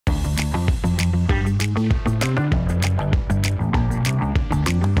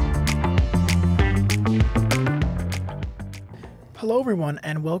Hello, everyone,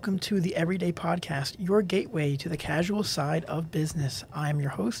 and welcome to the Everyday Podcast, your gateway to the casual side of business. I am your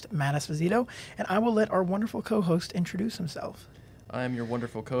host, Matt Esposito, and I will let our wonderful co-host introduce himself. I am your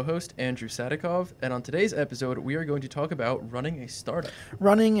wonderful co-host, Andrew Sadikov, and on today's episode, we are going to talk about running a startup.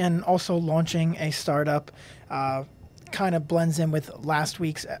 Running and also launching a startup kind of blends in with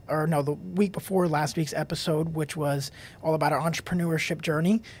the week before last week's episode, which was all about our entrepreneurship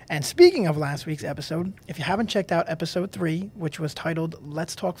journey. And speaking of last week's episode, if you haven't checked out episode 3, which was titled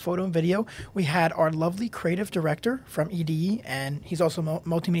Let's Talk Photo and Video, we had our lovely creative director from EDE, and he's also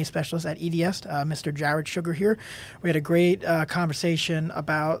multimedia specialist at EDS, Mr. Jared Sugar here. We had a great conversation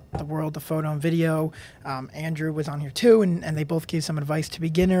about the world of photo and video. Andrew was on here too, and they both gave some advice to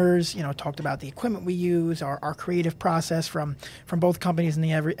beginners, talked about the equipment we use, our creative process from both companies in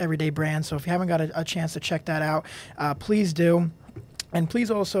the Everyday brand. So if you haven't got a chance to check that out, please do. And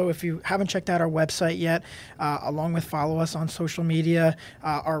please also, if you haven't checked out our website yet, along with follow us on social media,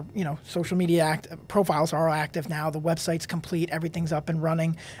 our social media profiles are all active now. The website's complete, everything's up and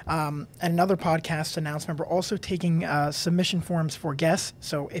running. And another podcast announcement: we're also taking submission forms for guests.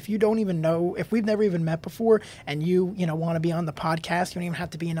 So if you don't even know, if we've never even met before, and you want to be on the podcast, you don't even have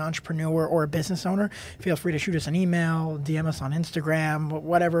to be an entrepreneur or a business owner. Feel free to shoot us an email, DM us on Instagram,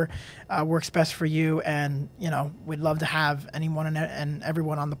 whatever works best for you. And we'd love to have anyone and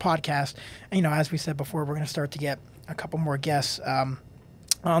everyone on the podcast. And, as we said before, we're going to start to get a couple more guests on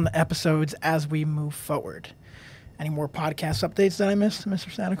the episodes as we move forward. Any more podcast updates that I missed, Mr.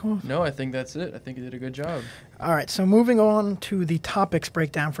 Sadikov? No, I think that's it. I think you did a good job. All right, so moving on to the topics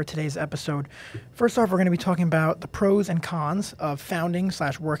breakdown for today's episode. First off, we're going to be talking about the pros and cons of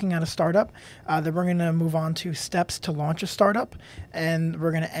founding/working at a startup. Then we're going to move on to steps to launch a startup, and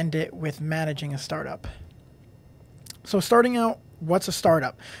we're going to end it with managing a startup. So starting out, what's a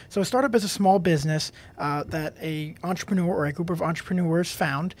startup? So a startup is a small business that a entrepreneur or a group of entrepreneurs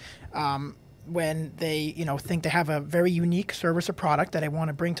found when they think they have a very unique service or product that they want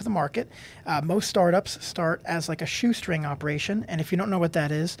to bring to the market. Most startups start as like a shoestring operation. And if you don't know what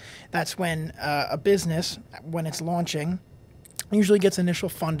that is, that's when a business, when it's launching, usually gets initial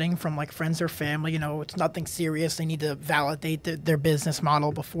funding from like friends or family. It's nothing serious. They need to validate their business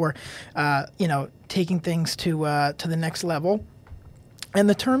model before, taking things to the next level. And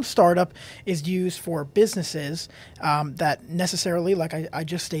the term startup is used for businesses that necessarily, like I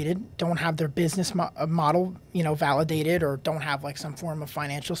just stated, don't have their business model, validated, or don't have like some form of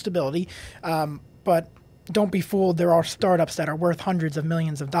financial stability. But don't be fooled, there are startups that are worth hundreds of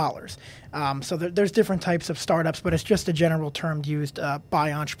millions of dollars. So there's different types of startups, but it's just a general term used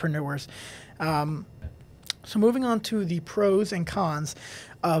by entrepreneurs. So moving on to the pros and cons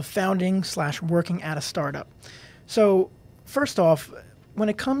of founding/working at a startup. So first off, when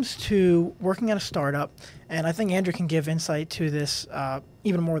it comes to working at a startup, and I think Andrew can give insight to this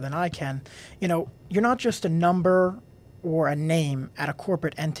even more than I can, you're not just a number or a name at a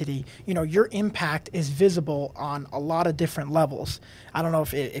corporate entity. Your impact is visible on a lot of different levels. I don't know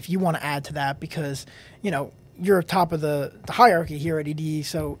if you want to add to that, because, you're top of the hierarchy here at EDE,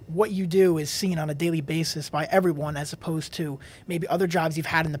 so what you do is seen on a daily basis by everyone, as opposed to maybe other jobs you've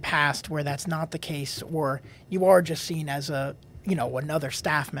had in the past where that's not the case, or you are just seen as another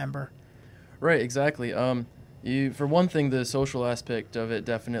staff member. Right, exactly. For one thing, the social aspect of it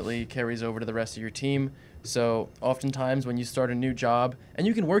definitely carries over to the rest of your team. So oftentimes when you start a new job, and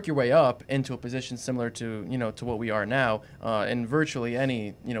you can work your way up into a position similar to, to what we are now, in virtually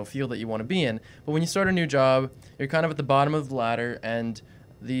any, field that you want to be in. But when you start a new job, you're kind of at the bottom of the ladder, and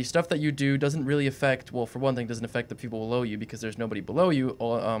the stuff that you do doesn't really affect, well, for one thing, doesn't affect the people below you, because there's nobody below you,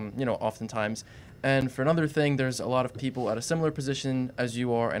 oftentimes. And for another thing, there's a lot of people at a similar position as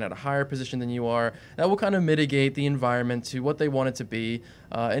you are and at a higher position than you are that will kind of mitigate the environment to what they want it to be.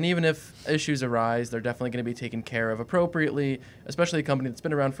 And even if issues arise, they're definitely going to be taken care of appropriately, especially a company that's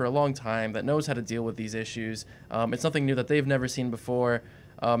been around for a long time that knows how to deal with these issues. It's something new that they've never seen before,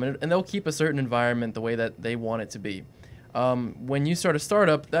 and they'll keep a certain environment the way that they want it to be. When you start a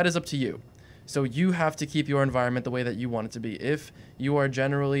startup, that is up to you. So you have to keep your environment the way that you want it to be. If you are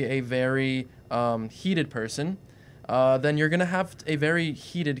generally a very heated person, then you're going to have a very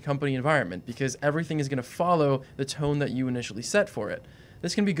heated company environment, because everything is going to follow the tone that you initially set for it.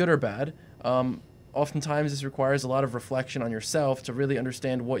 This can be good or bad. Oftentimes this requires a lot of reflection on yourself to really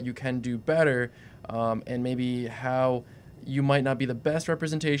understand what you can do better, and maybe how you might not be the best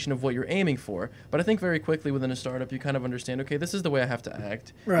representation of what you're aiming for. But I think very quickly within a startup, you kind of understand, okay, this is the way I have to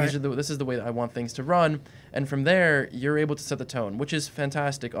act. Right. This is the way that I want things to run. And from there, you're able to set the tone, which is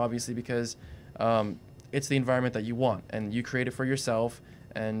fantastic, obviously, because it's the environment that you want, and you create it for yourself.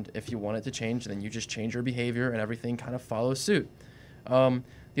 And if you want it to change, then you just change your behavior, and everything kind of follows suit.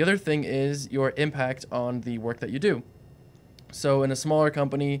 The other thing is your impact on the work that you do. So in a smaller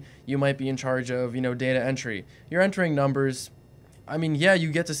company, you might be in charge of, data entry. You're entering numbers. I mean, yeah,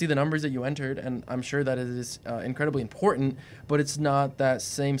 you get to see the numbers that you entered, and I'm sure that it is incredibly important, but it's not that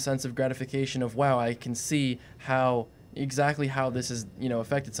same sense of gratification of, wow, I can see exactly how this has,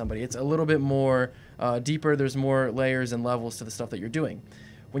 affected somebody. It's a little bit more deeper. There's more layers and levels to the stuff that you're doing.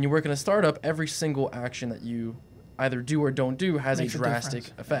 When you work in a startup, every single action that you either do or don't do has a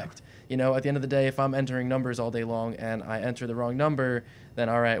drastic effect. Yeah. At the end of the day, if I'm entering numbers all day long and I enter the wrong number, then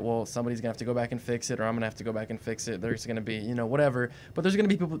all right, well, somebody's going to have to go back and fix it, or I'm going to have to go back and fix it. There's going to be, whatever. But there's going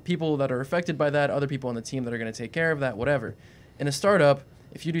to be people that are affected by that, other people on the team that are going to take care of that, whatever. In a startup,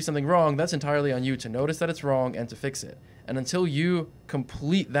 if you do something wrong, that's entirely on you to notice that it's wrong and to fix it. And until you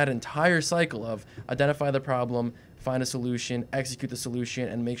complete that entire cycle of identify the problem, find a solution, execute the solution,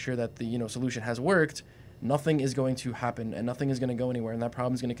 and make sure that the solution has worked, nothing is going to happen and nothing is going to go anywhere, and that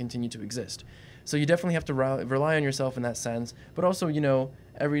problem is going to continue to exist. So you definitely have to rely on yourself in that sense, but also,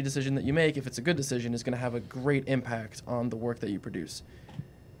 every decision that you make, if it's a good decision, is going to have a great impact on the work that you produce.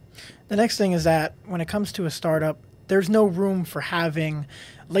 The next thing is that when it comes to a startup, there's no room for having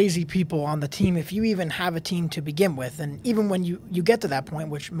lazy people on the team if you even have a team to begin with. And even when you get to that point,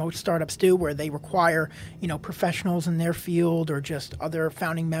 which most startups do, where they require, professionals in their field or just other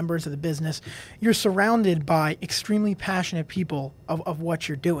founding members of the business, you're surrounded by extremely passionate people of what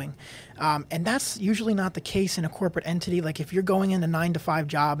you're doing. And that's usually not the case in a corporate entity. Like if you're going in a 9-to-5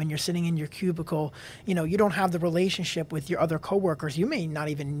 job and you're sitting in your cubicle, you don't have the relationship with your other coworkers. You may not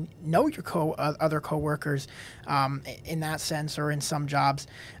even know your other coworkers in that sense, or in some jobs.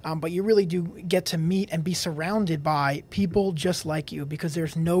 But you really do get to meet and be surrounded by people just like you, because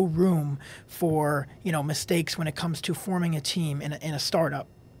there's no room for, mistakes when it comes to forming a team in a startup.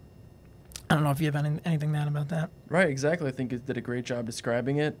 I don't know if you have anything to add about that. Right, exactly. I think it did a great job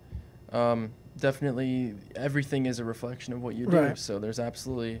describing it. Definitely everything is a reflection of what you do. Right. So there's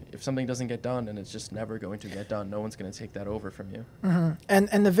absolutely, if something doesn't get done, and it's just never going to get done, no one's going to take that over from you. Mm-hmm.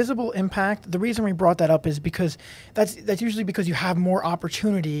 And the visible impact, the reason we brought that up is because that's usually because you have more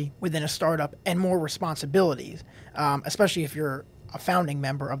opportunity within a startup and more responsibilities, especially if you're a founding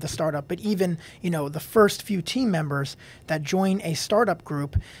member of the startup. But even, the first few team members that join a startup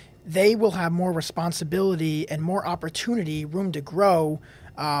group, they will have more responsibility and more opportunity, room to grow,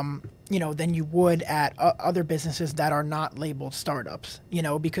 than you would at other businesses that are not labeled startups,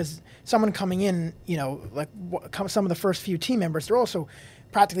 because someone coming in, some of the first few team members, they're also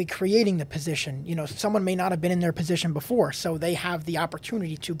practically creating the position. Someone may not have been in their position before, so they have the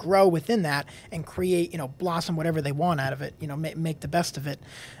opportunity to grow within that and create, blossom whatever they want out of it, make the best of it.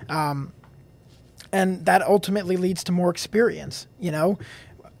 And that ultimately leads to more experience,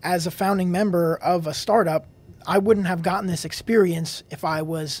 As a founding member of a startup, I wouldn't have gotten this experience if I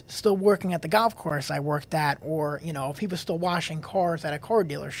was still working at the golf course I worked at, or, if he was still washing cars at a car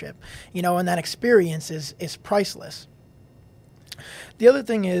dealership, and that experience is priceless. The other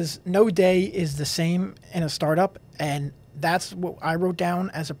thing is, no day is the same in a startup, and that's what I wrote down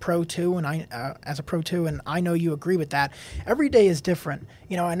as a pro too, and I know you agree with that. Every day is different.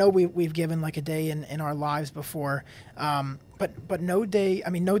 I know we've given like a day in our lives before, but no day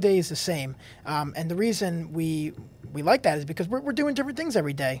is the same. And the reason we like that is because we're doing different things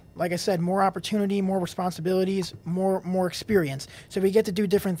every day. Like I said, more opportunity, more responsibilities, more experience. So we get to do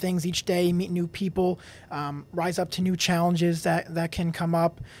different things each day, meet new people, rise up to new challenges that can come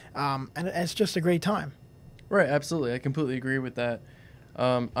up, and it's just a great time. Right, absolutely. I completely agree with that.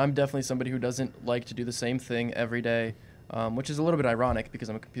 I'm definitely somebody who doesn't like to do the same thing every day, which is a little bit ironic because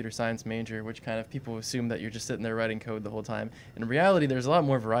I'm a computer science major, which kind of people assume that you're just sitting there writing code the whole time. In reality, there's a lot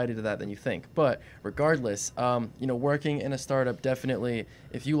more variety to that than you think. But regardless, working in a startup, definitely,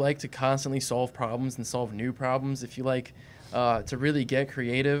 if you like to constantly solve problems and solve new problems, if you like to really get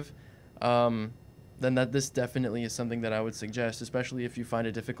creative, then this definitely is something that I would suggest, especially if you find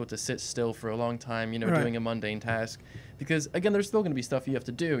it difficult to sit still for a long time, right, doing a mundane task. Because, again, there's still going to be stuff you have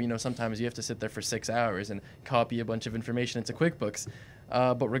to do. Sometimes you have to sit there for 6 hours and copy a bunch of information into QuickBooks.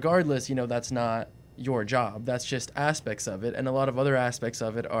 But regardless, that's not your job. That's just aspects of it. And a lot of other aspects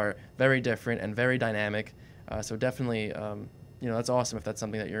of it are very different and very dynamic. So definitely, that's awesome if that's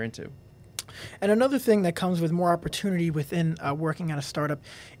something that you're into. And another thing that comes with more opportunity within working at a startup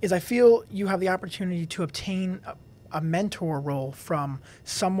is I feel you have the opportunity to obtain a mentor role from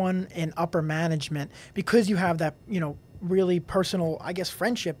someone in upper management, because you have that, really personal, I guess,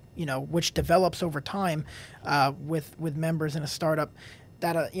 friendship, which develops over time with members in a startup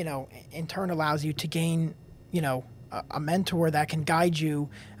that, in turn allows you to gain, a mentor that can guide you,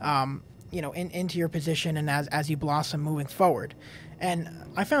 into your position and as you blossom moving forward. And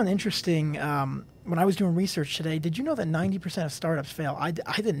I found interesting when I was doing research today, did you know that 90% of startups fail? I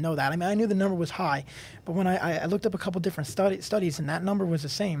didn't know that. I mean, I knew the number was high, but when I looked up a couple different studies, and that number was the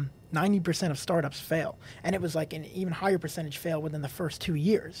same. 90% of startups fail. And it was like an even higher percentage fail within the first 2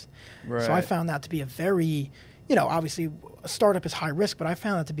 years. Right. So I found that to be a very, obviously a startup is high risk, but I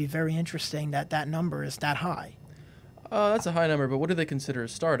found that to be very interesting that number is that high. That's a high number, but what do they consider a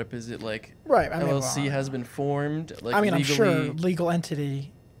startup? Is it like right, LLC has been formed? Like I'm legally? sure legal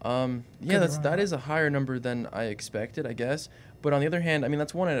entity. Yeah, that is a higher number than I expected, I guess. But on the other hand, I mean,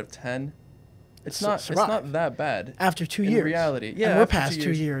 that's 1 out of 10. It's not that bad. After 2 years. In reality, yeah. And we're past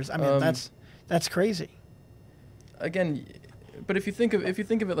 2 years. I mean, that's crazy. Again, but if you think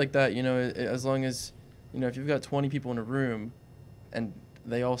of it like that, as long as, if you've got 20 people in a room, and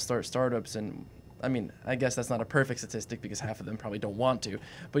they all start startups, and I mean, I guess that's not a perfect statistic because half of them probably don't want to.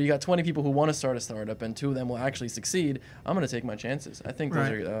 But you got 20 people who want to start a startup, and 2 of them will actually succeed. I'm going to take my chances. I think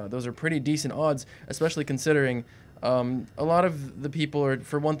those are pretty decent odds, especially considering a lot of the people are,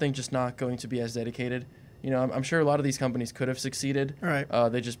 for one thing, just not going to be as dedicated. I'm sure a lot of these companies could have succeeded. Right.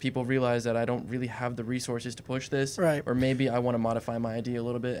 People realize that I don't really have the resources to push this. Right. Or maybe I want to modify my idea a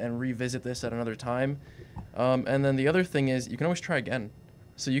little bit and revisit this at another time. And then the other thing is you can always try again.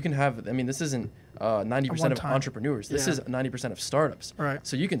 So you can have, I mean, this isn't 90% of entrepreneurs. This is 90% of startups. Right.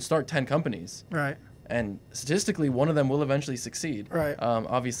 So you can start 10 companies. Right. And statistically, one of them will eventually succeed. Right.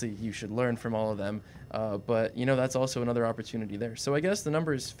 Obviously, you should learn from all of them. But, that's also another opportunity there. So I guess the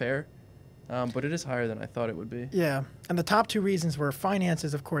number is fair. But it is higher than I thought it would be. Yeah. And the top 2 reasons were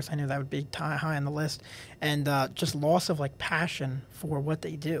finances, of course. I knew that would be high on the list. And just loss of, passion for what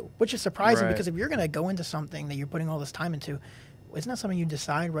they do, which is surprising because if you're going to go into something that you're putting all this time into, isn't that something you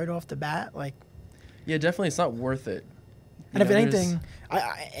decide right off the bat? Yeah, definitely. It's not worth it. And if anything,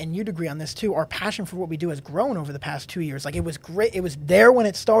 and you'd agree on this too, our passion for what we do has grown over the past 2 years. It was great. It was there when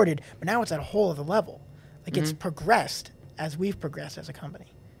it started, but now it's at a whole other level. It's progressed as we've progressed as a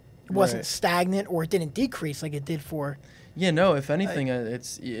company. It wasn't stagnant or it didn't decrease like it did for... Yeah, no, if anything,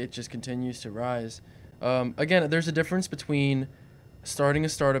 it just continues to rise. Again, there's a difference between starting a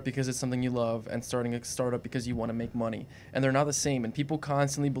startup because it's something you love and starting a startup because you want to make money. And they're not the same. And people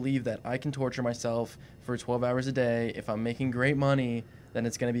constantly believe that I can torture myself for 12 hours a day. If I'm making great money, then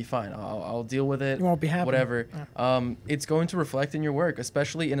it's going to be fine. I'll deal with it. You won't be happy. Whatever. Yeah. It's going to reflect in your work,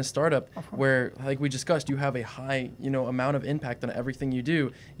 especially in a startup where, like we discussed, you have a high, amount of impact on everything you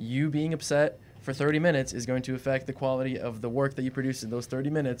do. You being upset for 30 minutes is going to affect the quality of the work that you produce in those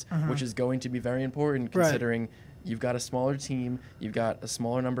 30 minutes, which is going to be very important considering you've got a smaller team, you've got a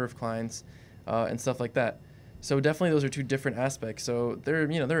smaller number of clients, and stuff like that. So definitely those are 2 different aspects. So there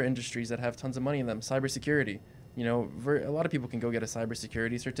are industries that have tons of money in them. Cybersecurity. A lot of people can go get a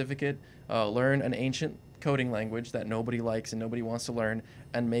cybersecurity certificate, learn an ancient coding language that nobody likes and nobody wants to learn,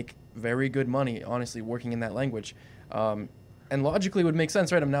 and make very good money, honestly, working in that language. And logically it would make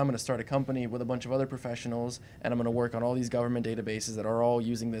sense, right? I'm going to start a company with a bunch of other professionals, and I'm going to work on all these government databases that are all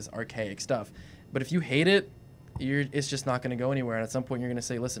using this archaic stuff. But if you hate it, it's just not going to go anywhere. And at some point, you're going to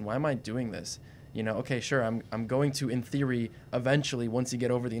say, listen, why am I doing this? Okay, sure, I'm going to, in theory, eventually, once you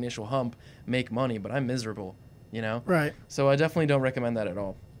get over the initial hump, make money, but I'm miserable, Right. So I definitely don't recommend that at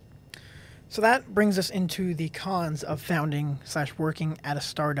all. So that brings us into the cons of founding / working at a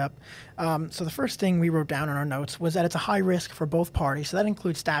startup. So the first thing we wrote down in our notes was that it's a high risk for both parties. So that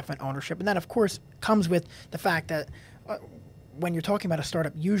includes staff and ownership. And that, of course, comes with the fact that when you're talking about a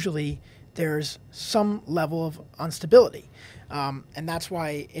startup, usually there's some level of instability. And that's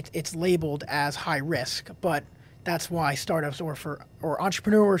why it's labeled as high risk. But that's why startups or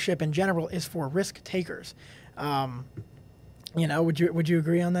entrepreneurship in general is for risk takers. Would you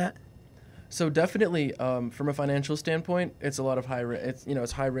agree on that? So definitely, from a financial standpoint, it's a lot of high risk.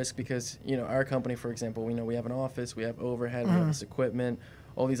 It's high risk because our company, for example, we have an office, we have overhead, we have this equipment,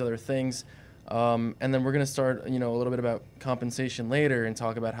 all these other things, and then we're going to start a little bit about compensation later and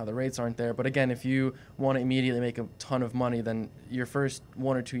talk about how the rates aren't there. But again, if you want to immediately make a ton of money, then your first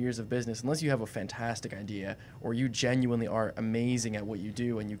 1 or 2 years of business, unless you have a fantastic idea or you genuinely are amazing at what you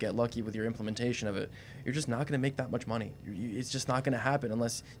do and you get lucky with your implementation of it, you're just not going to make that much money. It's just not going to happen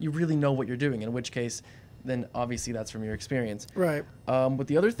unless you really know what you're doing, in which case, then obviously that's from your experience. Right. But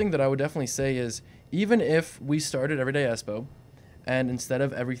the other thing that I would definitely say is, even if we started EveryDayEspo, and instead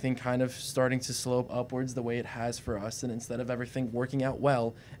of everything kind of starting to slope upwards the way it has for us, and instead of everything working out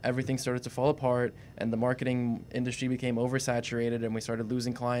well, everything started to fall apart, and the marketing industry became oversaturated, and we started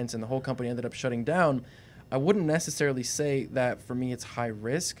losing clients, and the whole company ended up shutting down, I wouldn't necessarily say that for me it's high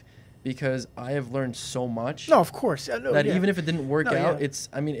risk. because I have learned so much. No, of course. No, that yeah. even if it didn't work No, out, yeah.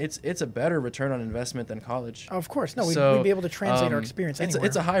 it's a better return on investment than college. Of course. No, So, we'd be able to translate our experience anywhere.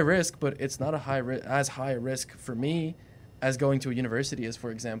 It's a high risk, but it's not as high a risk for me as going to a university is,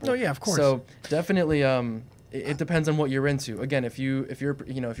 for example. Oh, yeah, of course. So definitely, it depends on what you're into. Again, if you're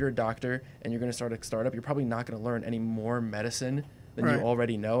a doctor and you're going to start a startup, you're probably not going to learn any more medicine than Right. you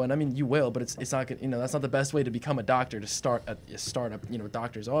already know. And I mean, you will, but it's not gonna, that's not the best way to become a doctor, to start a startup,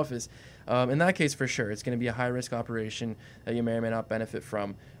 doctor's office. In that case, for sure, it's going to be a high risk operation that you may or may not benefit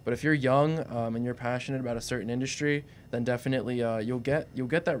from. But if you're young and you're passionate about a certain industry, then definitely you'll get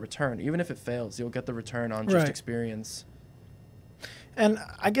that return. Even if it fails, you'll get the return on just Right. experience. And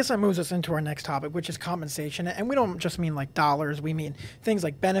I guess that moves us into our next topic, which is compensation. And we don't just mean like dollars. We mean things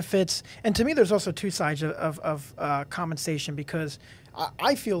like benefits. And to me, there's also two sides of compensation, because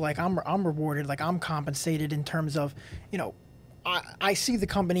I feel like I'm rewarded, like I'm compensated in terms of, I see the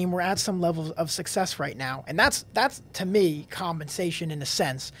company and we're at some level of success right now. And that's to me, compensation in a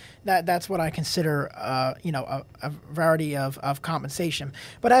sense. That's what I consider, a variety of compensation.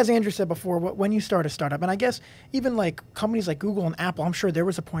 But as Andrew said before, when you start a startup, and I guess even like companies like Google and Apple, I'm sure there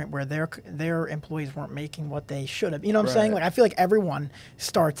was a point where their employees weren't making what they should have. You know what I'm saying? Like, I feel like everyone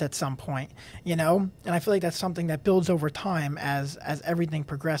starts at some point, and I feel like that's something that builds over time as everything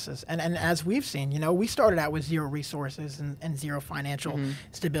progresses. And as we've seen, we started out with zero resources and zero financial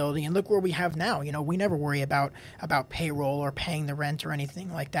stability, and look where we have now. We never worry about payroll or paying the rent or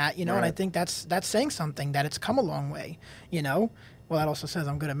anything like that. And I think that's saying something, that it's come a long way. Well, that also says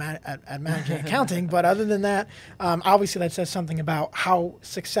I'm good at managing accounting, but other than that, obviously that says something about how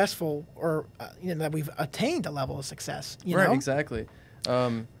successful or that we've attained a level of success. Right, exactly.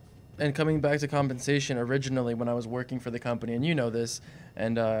 And coming back to compensation, originally when I was working for the company, and this,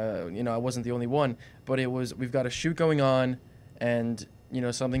 and I wasn't the only one, but we've got a shoot going on, and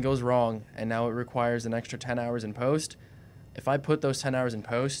something goes wrong, and now it requires an extra 10 hours in post. If I put those 10 hours in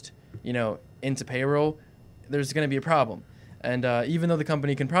post, into payroll, there's going to be a problem. And even though the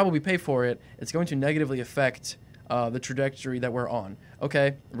company can probably pay for it, it's going to negatively affect the trajectory that we're on.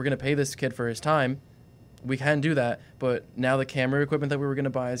 Okay, we're going to pay this kid for his time. We can do that, but now the camera equipment that we were going to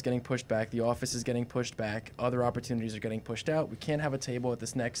buy is getting pushed back. The office is getting pushed back. Other opportunities are getting pushed out. We can't have a table at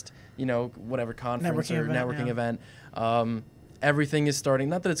this next, whatever conference networking event. Everything is starting,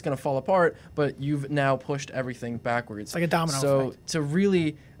 not that it's going to fall apart, but you've now pushed everything backwards. It's like a domino effect. So to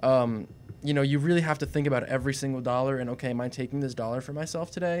really, you really have to think about every single dollar and, okay, am I taking this dollar for myself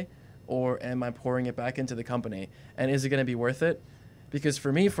today, or am I pouring it back into the company? And is it going to be worth it? Because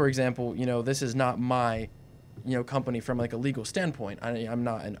for me, for example, this is not my, company from like a legal standpoint. I'm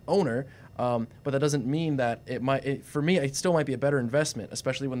not an owner, but that doesn't mean that for me, it still might be a better investment,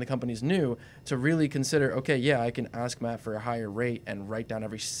 especially when the company's new, to really consider, okay, yeah, I can ask Matt for a higher rate and write down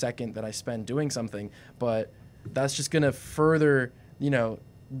every second that I spend doing something, but that's just going to further,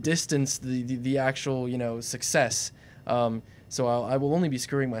 distance the actual, success. So I will only be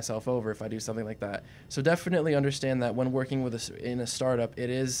screwing myself over if I do something like that. So definitely understand that when working in a startup, it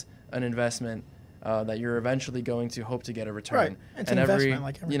is an investment that you're eventually going to hope to get a return. Right. It's an investment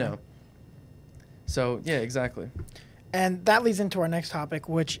like everything. So yeah, exactly. And that leads into our next topic,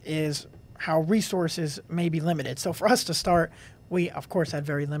 which is how resources may be limited. So for us to start, we of course had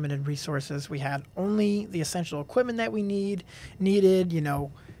very limited resources. We had only the essential equipment that we needed.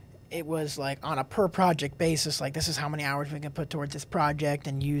 It was like on a per project basis, like this is how many hours we can put towards this project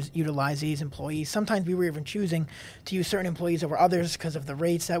and utilize these employees. Sometimes we were even choosing to use certain employees over others because of the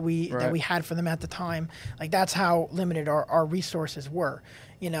rates that we had for them at the time. Like that's how limited our resources were.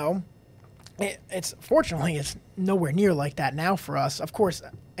 Fortunately it's nowhere near like that now for us. Of course,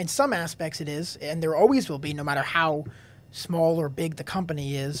 in some aspects it is, and there always will be, no matter how small or big the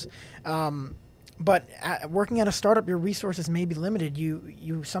company is. But working at a startup, your resources may be limited.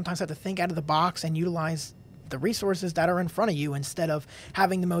 You sometimes have to think out of the box and utilize the resources that are in front of you instead of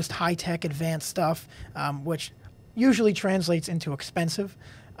having the most high-tech advanced stuff, which usually translates into expensive.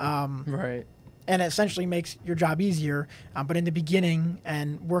 Right. And it essentially makes your job easier. But in the beginning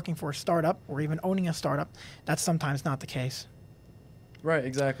and working for a startup or even owning a startup, that's sometimes not the case. Right,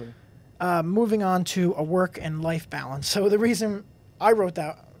 exactly. Moving on to a work and life balance. So the reason I wrote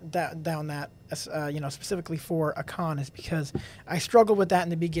down that, specifically for a con is because I struggled with that in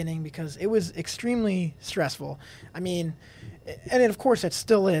the beginning because it was extremely stressful. I mean, and of course it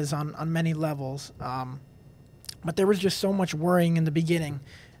still is on many levels. But there was just so much worrying in the beginning.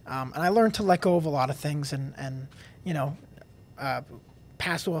 And I learned to let go of a lot of things and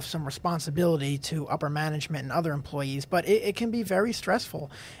pass off some responsibility to upper management and other employees. But it can be very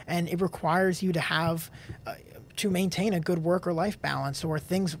stressful, and it requires you to have to maintain a good work or life balance, or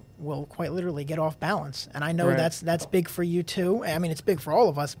things will quite literally get off balance. And I know Right. that's big for you too. I mean, it's big for all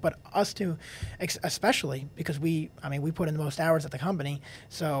of us, but us too, especially because we put in the most hours at the company.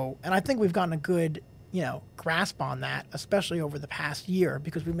 So, and I think we've gotten a good, grasp on that, especially over the past year,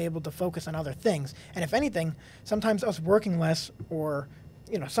 because we've been able to focus on other things. And if anything, sometimes us working less, or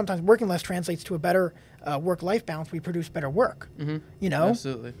sometimes working less translates to a better work-life balance. We produce better work. Mm-hmm.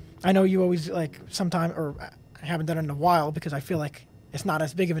 Absolutely. I know you always sometime, or I haven't done it in a while because I feel like it's not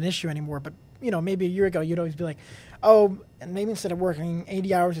as big of an issue anymore. But maybe a year ago, you'd always be like, "Oh, and maybe instead of working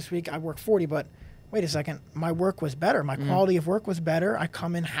 80 hours this week, I work 40." But wait a second, my work was better. My quality of work was better. I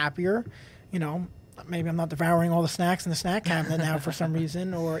come in happier. Maybe I'm not devouring all the snacks in the snack cabinet now for some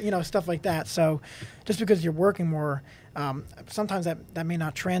reason, or stuff like that. So, just because you're working more, sometimes that may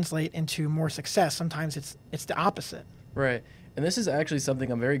not translate into more success. Sometimes it's the opposite. Right. And this is actually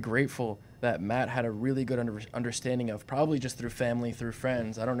something I'm very grateful that Matt had a really good understanding of, probably just through family, through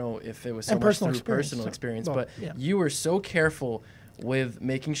friends. I don't know if it was so much through personal experience, but you were so careful with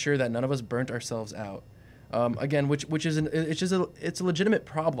making sure that none of us burnt ourselves out. Again, which is it's a legitimate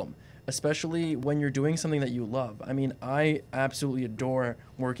problem, especially when you're doing something that you love. I mean, I absolutely adore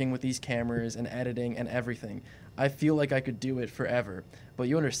working with these cameras and editing and everything. I feel like I could do it forever. But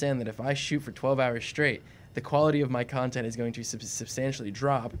you understand that if I shoot for 12 hours straight, the quality of my content is going to substantially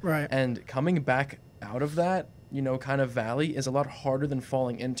drop. Right. And coming back out of that, kind of valley is a lot harder than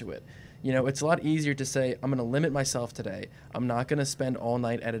falling into it. It's a lot easier to say, I'm going to limit myself today. I'm not going to spend all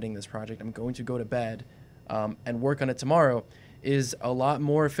night editing this project. I'm going to go to bed and work on it tomorrow, is a lot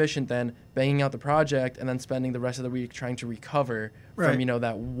more efficient than banging out the project and then spending the rest of the week trying to recover from,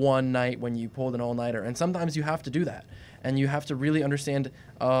 that one night when you pulled an all-nighter. And sometimes you have to do that. And you have to really understand,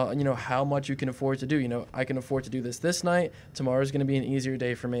 how much you can afford to do. I can afford to do this night. Tomorrow's going to be an easier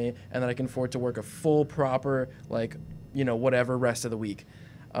day for me. And then I can afford to work a full, proper, whatever rest of the week.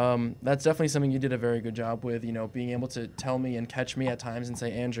 That's definitely something you did a very good job with, being able to tell me and catch me at times and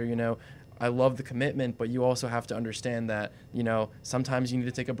say, Andrew, I love the commitment, but you also have to understand that, sometimes you need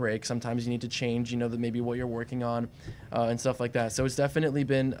to take a break. Sometimes you need to change, that maybe what you're working on and stuff like that. So it's definitely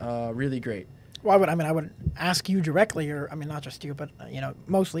been really great. Well, I would ask you directly, or not just you, but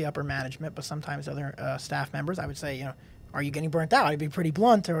mostly upper management, but sometimes other staff members. I would say, are you getting burnt out? I'd be pretty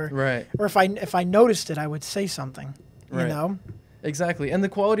blunt, or right. Or if I noticed it, I would say something. Right. Exactly, and the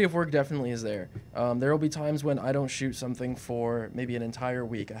quality of work definitely is there. There will be times when I don't shoot something for maybe an entire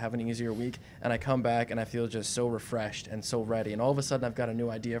week. I have an easier week, and I come back and I feel just so refreshed and so ready. And all of a sudden, I've got a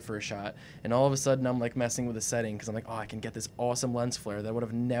new idea for a shot. And all of a sudden, I'm messing with the setting because I'm like, I can get this awesome lens flare that I would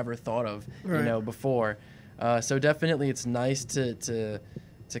have never thought of, before. So definitely, it's nice to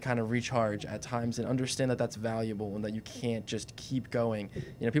kind of recharge at times and understand that that's valuable and that you can't just keep going.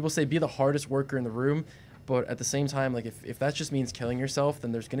 People say be the hardest worker in the room. But at the same time, if that just means killing yourself,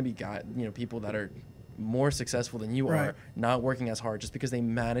 then there's going to be people that are more successful than you are, not working as hard just because they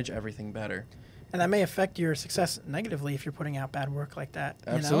manage everything better. And that may affect your success negatively if you're putting out bad work like that.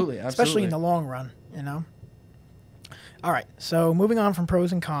 Absolutely. Especially in the long run, All right, so moving on from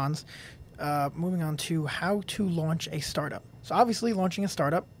pros and cons, moving on to how to launch a startup. So obviously launching a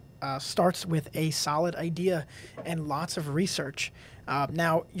startup starts with a solid idea and lots of research.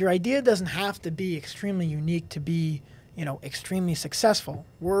 Now, your idea doesn't have to be extremely unique to be, extremely successful.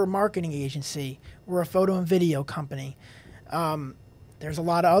 We're a marketing agency. We're a photo and video company. There's a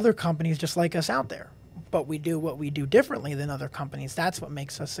lot of other companies just like us out there, but we do what we do differently than other companies. That's what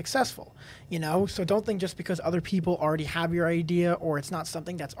makes us successful, So don't think just because other people already have your idea or it's not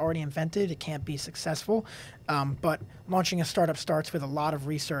something that's already invented, it can't be successful. But launching a startup starts with a lot of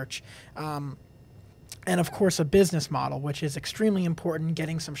research. And of course, a business model, which is extremely important,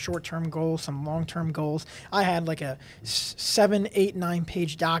 getting some short-term goals, some long-term goals. I had a 7, 8,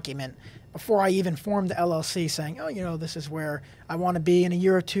 9-page document before I even formed the LLC saying, this is where I want to be in a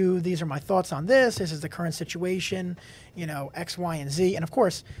year or two. These are my thoughts on this. This is the current situation, X, Y, and Z. And of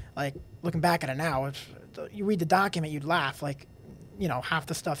course, looking back at it now, you read the document, you'd laugh. Half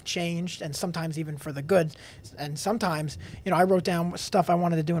the stuff changed, and sometimes even for the good. And sometimes, I wrote down stuff I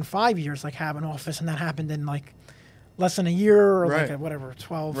wanted to do in 5 years, like have an office, and that happened in less than a year or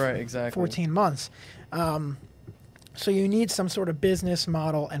 12, 14 months. So you need some sort of business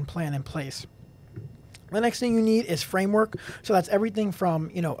model and plan in place. The next thing you need is framework. So that's everything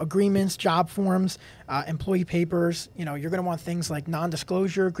from, agreements, job forms, employee papers. You're going to want things like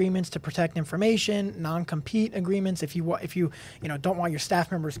non-disclosure agreements to protect information, non-compete agreements if you don't want your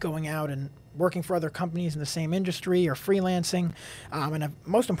staff members going out and working for other companies in the same industry or freelancing. And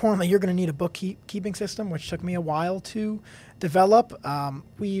most importantly, you're going to need a bookkeeping system, which took me a while to develop.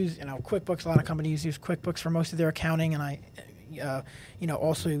 We use, QuickBooks. A lot of companies use QuickBooks for most of their accounting, and I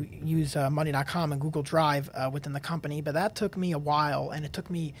also use money.com and Google Drive within the company. But that took me a while, and it took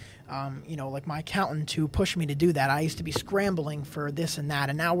me, like my accountant to push me to do that. I used to be scrambling for this and that,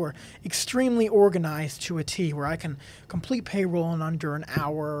 and now we're extremely organized to a T where I can complete payroll in under an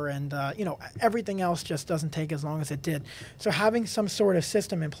hour, and, everything else just doesn't take as long as it did. So having some sort of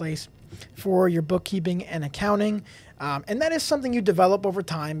system in place for your bookkeeping and accounting. And that is something you develop over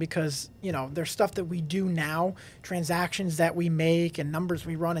time because, there's stuff that we do now, transactions that we make and numbers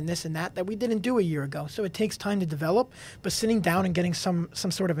we run and this and that we didn't do a year ago. So it takes time to develop, but sitting down and getting some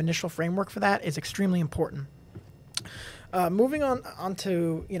sort of initial framework for that is extremely important. Moving on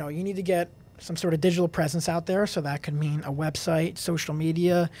to, you need to get some sort of digital presence out there. So that could mean a website, social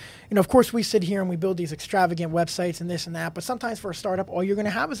media. Of course, we sit here and we build these extravagant websites and this and that. But sometimes for a startup, all you're going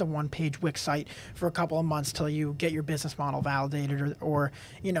to have is a one-page Wix site for a couple of months till you get your business model validated or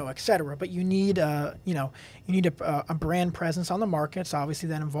et cetera. But you need, a brand presence on the market. So obviously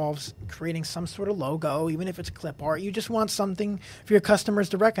that involves creating some sort of logo, even if it's clip art. You just want something for your customers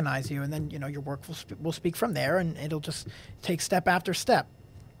to recognize you. And then, your work will speak from there, and it'll just take step after step.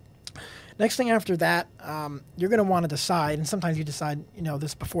 Next thing after that, you're going to want to decide, and sometimes you decide,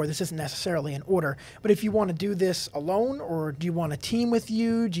 this before, this isn't necessarily in order, but if you want to do this alone, or do you want a team with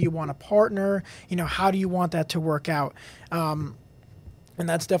you? Do you want a partner? How do you want that to work out? And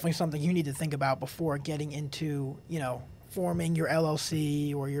that's definitely something you need to think about before getting into, forming your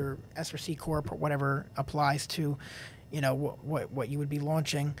LLC or your S or C Corp or whatever applies to, what you would be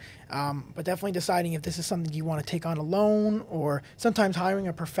launching. But definitely deciding if this is something you want to take on alone, or sometimes hiring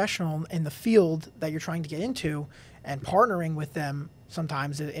a professional in the field that you're trying to get into and partnering with them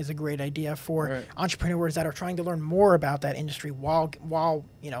sometimes is a great idea for entrepreneurs that are trying to learn more about that industry while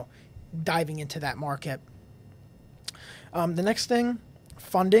diving into that market. The next thing,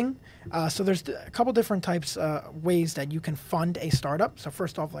 funding. So there's a couple different types, ways that you can fund a startup. So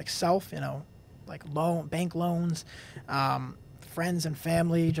first off, like like bank loans, friends and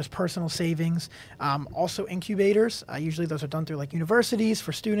family, just personal savings. Also incubators. Usually those are done through like universities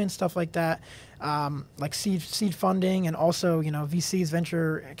for students, stuff like that. Like seed funding, and also, VCs,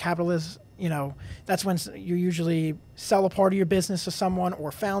 venture capitalists. That's when you usually sell a part of your business to someone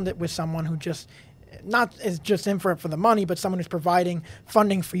or found it with someone who just is just in for it for the money, but someone who's providing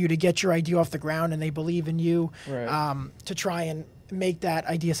funding for you to get your idea off the ground, and they believe in you to try and make that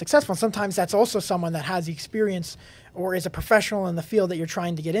idea successful. And sometimes that's also someone that has the experience or is a professional in the field that you're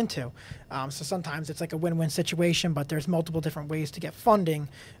trying to get into. So sometimes it's like a win-win situation, but there's multiple different ways to get funding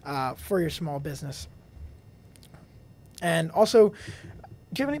for your small business. And also, do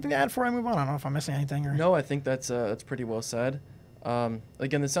you have anything to add before I move on? I don't know if I'm missing anything. No, I think that's pretty well said.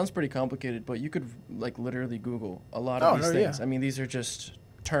 Again, this sounds pretty complicated, but you could literally Google a lot of these things. Yeah. I mean, these are just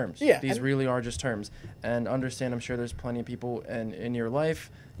terms. Yeah, these really are just terms. And understand, I'm sure there's plenty of people in your life,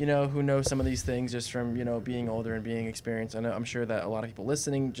 who know some of these things just from, being older and being experienced. And I'm sure that a lot of people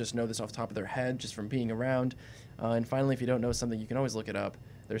listening just know this off the top of their head just from being around. And finally, if you don't know something, you can always look it up.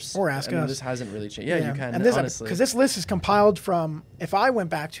 Or ask us. This hasn't really changed. Yeah, you can, and honestly. Because this list is compiled from, if I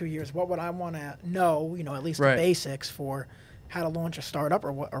went back 2 years, what would I want to know, at least the basics for how to launch a startup,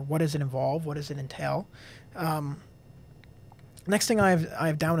 or what does it involve? What does it entail? Next thing I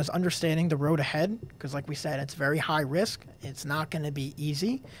have down is understanding the road ahead, because like we said, it's very high risk. It's not going to be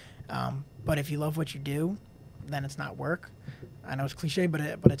easy, but if you love what you do, then it's not work. I know it's cliche, but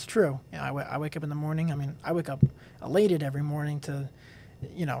it's true. I wake up in the morning. I mean, I wake up elated every morning to,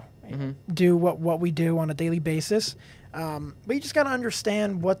 do what we do on a daily basis. But you just got to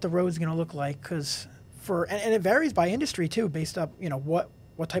understand what the road's going to look like, because and it varies by industry too, based up,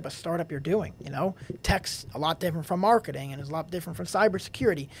 what type of startup you're doing. Tech's a lot different from marketing, and it's a lot different from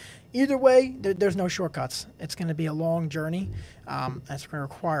cybersecurity. Either way, there's no shortcuts. It's going to be a long journey. It's going to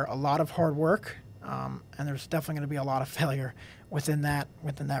require a lot of hard work, and there's definitely going to be a lot of failure within that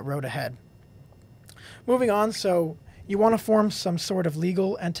road ahead. Moving on, so you want to form some sort of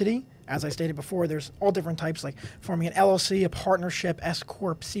legal entity. As I stated before, there's all different types, like forming an LLC, a partnership, S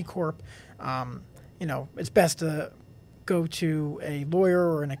Corp, C Corp. It's best to go to a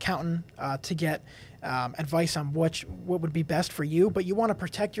lawyer or an accountant to get advice on what would be best for you, but you want to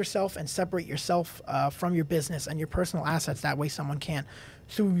protect yourself and separate yourself from your business and your personal assets. That way someone can't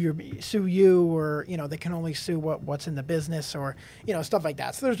sue you, or they can only sue what's in the business, or stuff like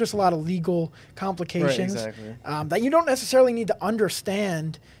that. So there's just a lot of legal complications that you don't necessarily need to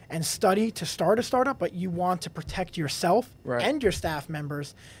understand and study to start a startup, but you want to protect yourself and your staff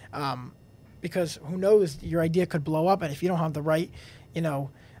members, because who knows, your idea could blow up, and if you don't have the right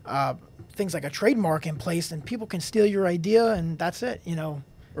things like a trademark in place, and people can steal your idea, and that's it.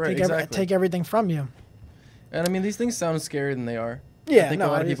 Take everything from you. And I mean, these things sound scarier than they are. Yeah, I think a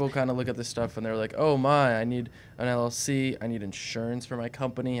lot of people kind of look at this stuff and they're like, oh my, I need an LLC, I need insurance for my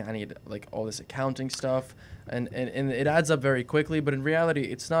company, I need like all this accounting stuff, and it adds up very quickly, but in reality,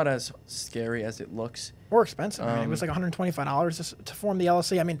 it's not as scary as it looks. Or expensive. I mean, it was like $125 to form the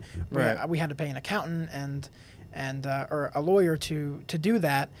LLC. I mean, we had to pay an accountant and or a lawyer to do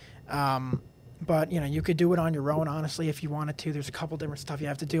that. But you could do it on your own, honestly, if you wanted to. There's a couple different stuff you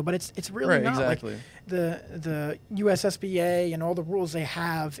have to do, but it's really not like the USSBA and all the rules they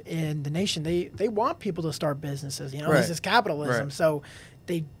have in the nation. They want people to start businesses. This is capitalism, so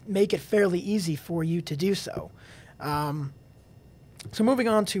they make it fairly easy for you to do so. So moving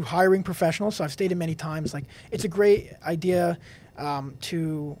on to hiring professionals. So I've stated many times, like, it's a great idea and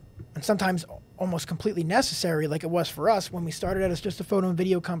sometimes almost completely necessary, like it was for us when we started out as just a photo and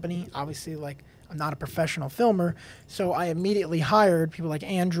video company. Obviously, like, I'm not a professional filmer, so I immediately hired people like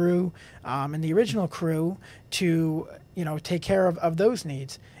Andrew and the original crew to take care of those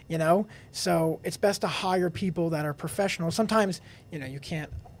needs. So it's best to hire people that are professional. Sometimes you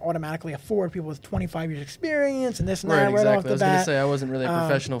can't automatically afford people with 25 years experience and this and that right off the bat. I was going to say I wasn't really a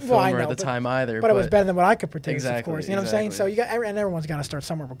professional filmer at the time either. But it was better than what I could produce, of course. You know what I'm saying? So and everyone's got to start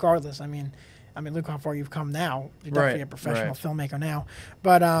somewhere regardless. I mean, look how far you've come now. You're definitely a professional filmmaker now.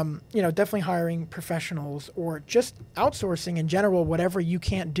 But, definitely hiring professionals or just outsourcing in general, whatever you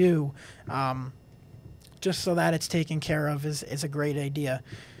can't do, just so that it's taken care of is a great idea.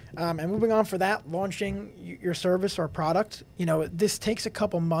 And moving on for that, launching your service or product, this takes a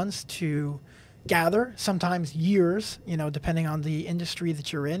couple months to gather, sometimes years, depending on the industry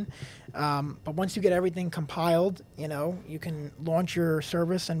that you're in. But once you get everything compiled, you can launch your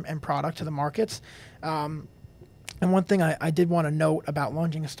service and product to the markets. And one thing I did want to note about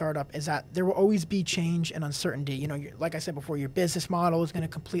launching a startup is that there will always be change and uncertainty. Like I said before, your business model is going to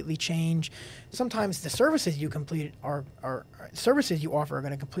completely change. Sometimes the services you services you offer are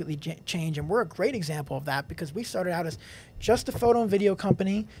going to completely change, and we're a great example of that because we started out as just a photo and video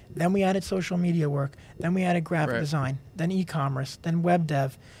company, then we added social media work, then we added graphic design, then e-commerce, then web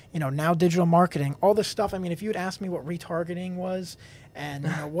dev, now digital marketing, all this stuff. I mean, if you had asked me what retargeting was and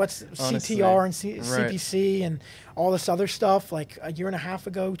what's CTR and CPC and all this other stuff like a year and a half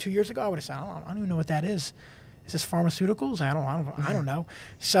ago, 2 years ago, I would have said, I don't even know what that is. Is this pharmaceuticals? I don't know.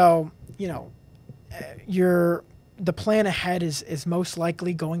 So, the plan ahead is most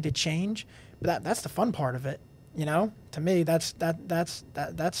likely going to change, but that's the fun part of it. To me, that's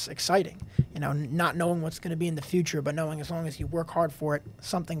exciting. Not knowing what's going to be in the future, but knowing as long as you work hard for it,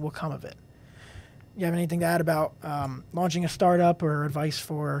 something will come of it. You have anything to add about launching a startup or advice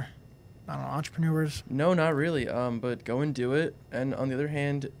for, entrepreneurs? No, not really. But go and do it. And on the other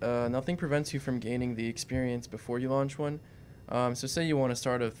hand, nothing prevents you from gaining the experience before you launch one. So say you want to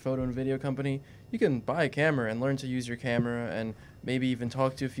start a photo and video company, you can buy a camera and learn to use your camera and maybe even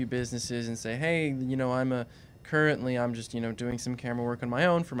talk to a few businesses and say, hey, currently I'm just, doing some camera work on my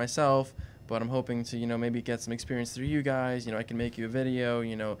own for myself, but I'm hoping to, maybe get some experience through you guys. I can make you a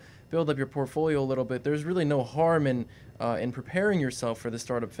video, build up your portfolio a little bit. There's really no harm in preparing yourself for the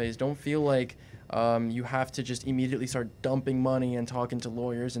startup phase. Don't feel like you have to just immediately start dumping money and talking to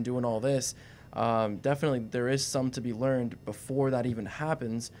lawyers and doing all this. Definitely there is some to be learned before that even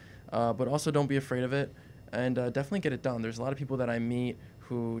happens, but also don't be afraid of it and definitely get it done. There's a lot of people that I meet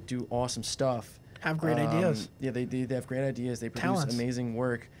who do awesome stuff. Have great ideas. Yeah, they have great ideas. They produce Talents. Amazing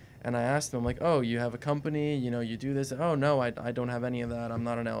work. And I asked them, like, oh, you have a company, you do this. Oh, no, I don't have any of that. I'm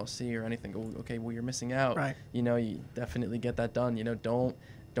not an LLC or anything. Oh, okay, well, you're missing out. Right. You definitely get that done.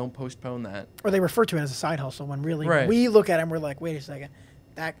 Don't postpone that. Or they refer to it as a side hustle when really we look at it and we're like, wait a second,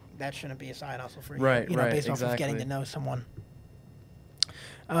 that shouldn't be a side hustle for you. Right, based off of getting to know someone.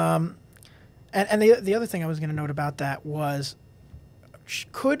 And the other thing I was going to note about that was,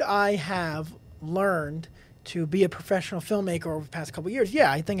 could I have learned to be a professional filmmaker over the past couple of years?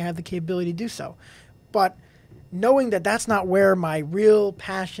 Yeah, I think I have the capability to do so. But knowing that that's not where my real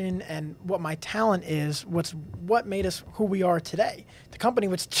passion and what my talent is, what made us who we are today. The company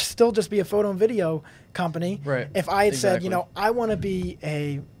would still just be a photo and video company. Right. If I had said, I want to be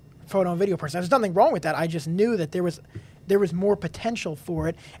a photo and video person. There's nothing wrong with that. I just knew that there was more potential for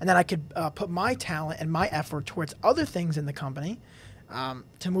it, and that I could put my talent and my effort towards other things in the company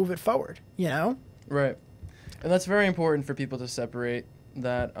to move it forward. You know? Right. And that's very important for people to separate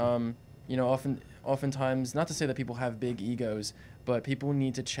that. Oftentimes, not to say that people have big egos, but people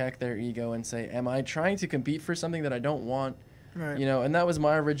need to check their ego and say, am I trying to compete for something that I don't want? Right. And that was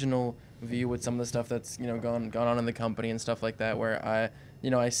my original view with some of the stuff that's, gone on in the company and stuff like that, where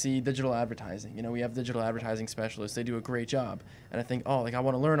I see digital advertising. We have digital advertising specialists. They do a great job. And I think, I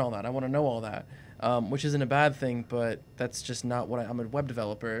want to learn all that. I want to know all that, which isn't a bad thing, but that's just not what I'm a web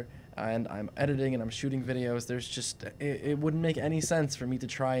developer, and I'm editing and I'm shooting videos. There's just, it wouldn't make any sense for me to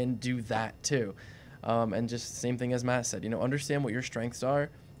try and do that too. And just same thing as Matt said, understand what your strengths are.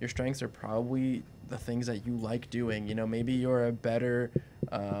 Your strengths are probably the things that you like doing. Maybe you're a better,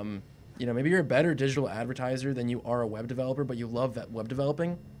 maybe you're a better digital advertiser than you are a web developer, but you love that web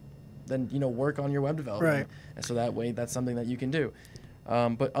developing. Then, work on your web development. Right. And so that way, that's something that you can do.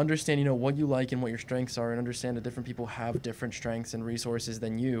 But understand, what you like and what your strengths are, and understand that different people have different strengths and resources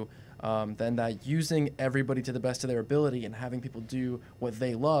than you. Then that using everybody to the best of their ability and having people do what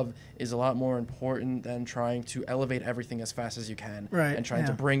they love is a lot more important than trying to elevate everything as fast as you can. Right. And trying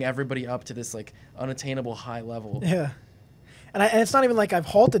to bring everybody up to this unattainable high level. Yeah. And it's not even like I've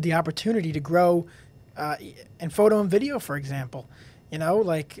halted the opportunity to grow in photo and video, for example.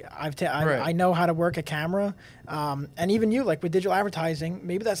 I know how to work a camera, and even you, with digital advertising,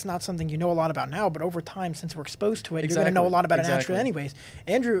 maybe that's not something you know a lot about now, but over time, since we're exposed to it, you're going to know a lot about it naturally anyways.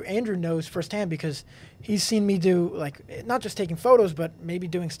 Andrew knows firsthand because he's seen me do, not just taking photos, but maybe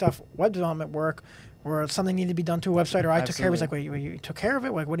doing stuff, web development work, or something needed to be done to a website, or I took care of it. He's like, wait, you took care of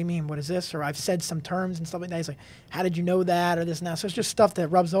it? What do you mean? What is this? Or I've said some terms and stuff like that. He's like, how did you know that? Or this and that. So it's just stuff that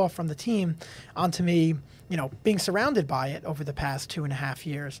rubs off from the team onto me, being surrounded by it over the past 2.5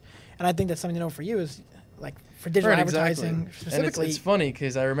 years. And I think that's something to know for you is, for digital advertising specifically. And it's funny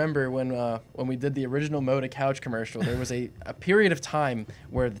because I remember when we did the original Moda couch commercial, there was a period of time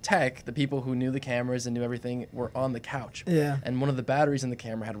where the people who knew the cameras and knew everything, were on the couch. Yeah. And one of the batteries in the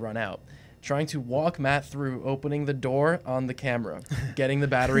camera had run out. Trying to walk Matt through opening the door on the camera, getting the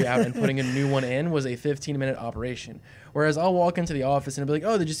battery out and putting a new one in was a 15-minute operation. Whereas I'll walk into the office and I'll be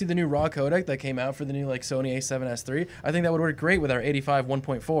like, oh, did you see the new RAW codec that came out for the new Sony A7S III? I think that would work great with our 85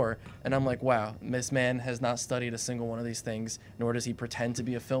 1.4. And I'm like, wow, this man has not studied a single one of these things, nor does he pretend to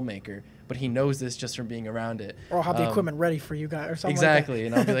be a filmmaker. But he knows this just from being around it. Or I'll have the equipment ready for you guys or something exactly. like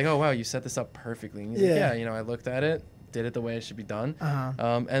And that. I'll be like, oh, wow, you set this up perfectly. And he's like, yeah, I looked at it. Did it the way it should be done.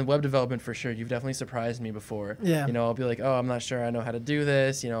 And web development for sure. You've definitely surprised me before. Yeah. I'll be like, oh, I'm not sure I know how to do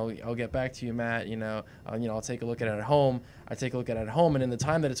this. I'll get back to you, Matt. I'll take a look at it at home. I take a look at it at home, and in the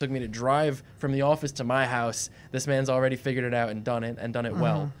time that it took me to drive from the office to my house, this man's already figured it out and done it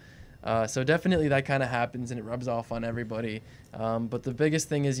well. So definitely that kind of happens, and it rubs off on everybody. But the biggest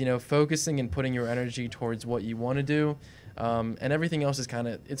thing is, focusing and putting your energy towards what you want to do, and everything else is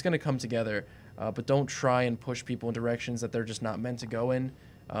it's going to come together. But don't try and push people in directions that they're just not meant to go in.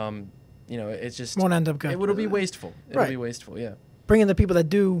 It's just won't end up good. It'll be wasteful. It'll be wasteful. Yeah. Bring in the people that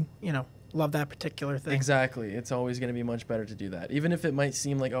do, love that particular thing. Exactly. It's always going to be much better to do that. Even if it might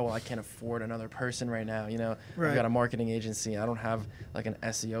seem like, oh, well, I can't afford another person right now. I've got a marketing agency. I don't have an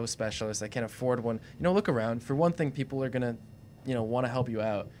SEO specialist. I can't afford one. Look around. For one thing, people are going to, want to help you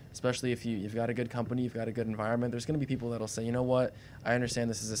out. Especially if you've got a good company, you've got a good environment. There's going to be people that'll say, you know what, I understand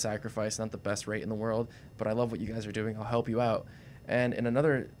this is a sacrifice, not the best rate in the world, but I love what you guys are doing. I'll help you out. And in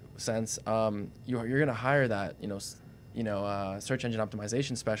another sense, you're going to hire that, search engine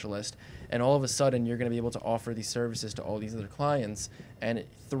optimization specialist, and all of a sudden you're going to be able to offer these services to all these other clients. And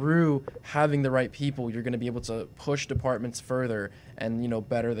through having the right people, you're going to be able to push departments further and,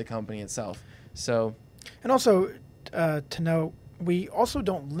 better the company itself. So, and also to know, we also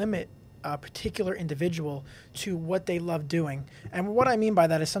don't limit a particular individual to what they love doing. And what I mean by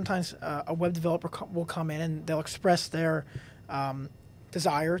that is sometimes a web developer will come in and they'll express their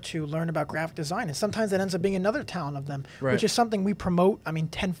desire to learn about graphic design. And sometimes that ends up being another talent of them, which is something we promote,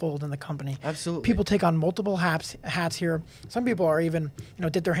 tenfold in the company. Absolutely. People take on multiple hats here. Some people are even,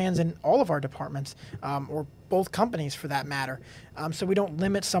 dip their hands in all of our departments, or both companies for that matter. So we don't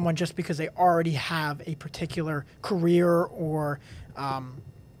limit someone just because they already have a particular career or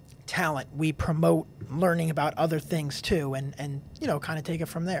talent. We promote learning about other things too, and kind of take it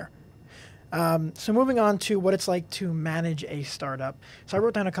from there. So moving on to what it's like to manage a startup. So I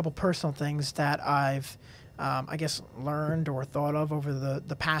wrote down a couple personal things that I've I guess, learned or thought of over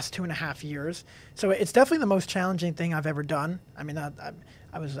the past 2.5 years. So it's definitely the most challenging thing I've ever done. I mean,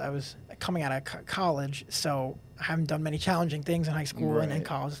 I was coming out of college, so I haven't done many challenging things in high school and in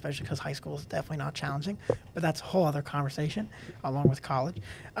college, especially because high school is definitely not challenging. But that's a whole other conversation, along with college.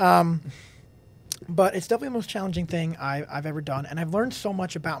 But it's definitely the most challenging thing I've ever done, and I've learned so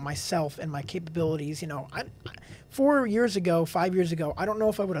much about myself and my capabilities. 4 years ago, 5 years ago, I don't know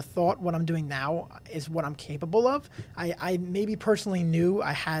if I would have thought what I'm doing now is what I'm capable of. I maybe personally knew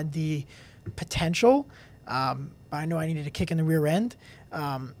I had the potential, but I knew I needed a kick in the rear end,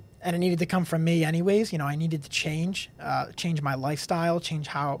 and it needed to come from me anyways. I needed to change my lifestyle, change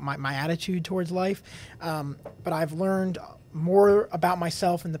how my attitude towards life. But I've learned more about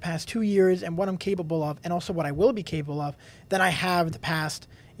myself in the past 2 years and what I'm capable of, and also what I will be capable of, than I have the past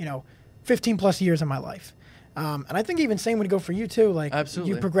 15 plus years of my life. And I think even same would go for you too. Like,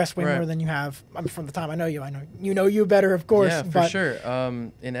 absolutely, you progress way more than you have from the time I know you. I know you better, of course. Yeah, for sure.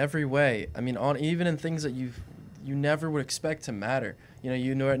 In every way. I mean, even in things that you never would expect to matter.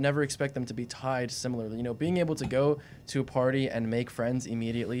 You never expect them to be tied similarly. Being able to go to a party and make friends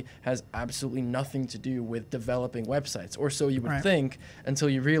immediately has absolutely nothing to do with developing websites, or so you would think, until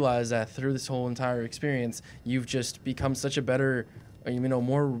you realize that through this whole entire experience, you've just become such a better,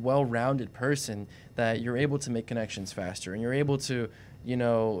 more well-rounded person that you're able to make connections faster, and you're able to,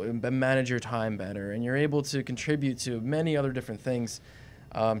 manage your time better, and you're able to contribute to many other different things.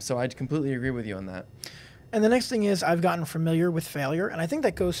 So I completely agree with you on that. And the next thing is I've gotten familiar with failure, and I think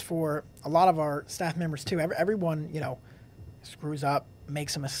that goes for a lot of our staff members too. Everyone, screws up,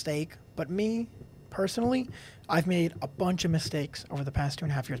 makes a mistake. But me, personally, I've made a bunch of mistakes over the past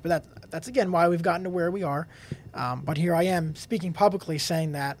 2.5 years. But that's again why we've gotten to where we are. But here I am speaking publicly,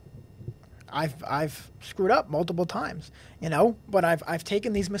 saying that I've screwed up multiple times, But I've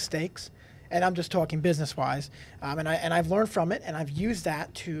taken these mistakes, and I'm just talking business-wise, and I've learned from it, and I've used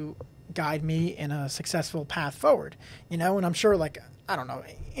that to guide me in a successful path forward, and I'm sure, I don't know,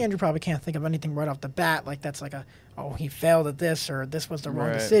 Andrew probably can't think of anything right off the bat, that's he failed at this, or this was the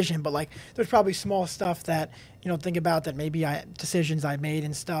wrong decision, but there's probably small stuff that, think about that maybe decisions I made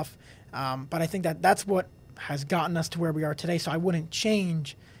and stuff, but I think that's what has gotten us to where we are today, so I wouldn't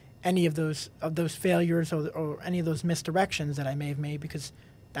change any of those failures or any of those misdirections that I may have made, because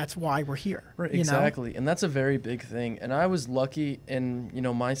that's why we're here. Right, exactly. And that's a very big thing. And I was lucky in,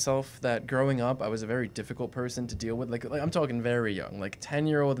 myself, that growing up, I was a very difficult person to deal with. Like I'm talking very young,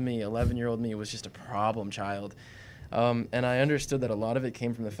 10-year-old me, 11-year-old me was just a problem child. And I understood that a lot of it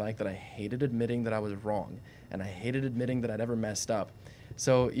came from the fact that I hated admitting that I was wrong, and I hated admitting that I'd ever messed up.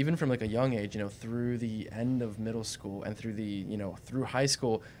 So even from a young age, through the end of middle school and through through high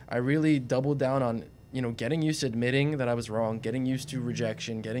school, I really doubled down on getting used to admitting that I was wrong, getting used to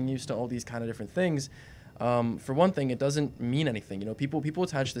rejection, getting used to all these kind of different things. For one thing, it doesn't mean anything. People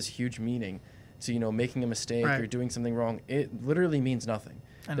attach this huge meaning to, making a mistake or doing something wrong. It literally means nothing.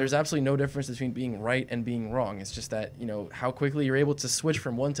 There's absolutely no difference between being right and being wrong. It's just that, how quickly you're able to switch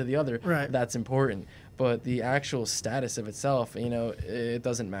from one to the other, that's important. But the actual status of itself, it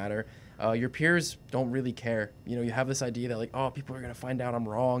doesn't matter. Your peers don't really care. You have this idea that people are going to find out I'm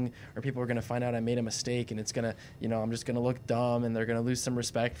wrong, or people are going to find out I made a mistake, and it's going to, I'm just going to look dumb, and they're going to lose some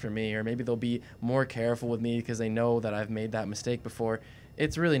respect for me, or maybe they'll be more careful with me because they know that I've made that mistake before.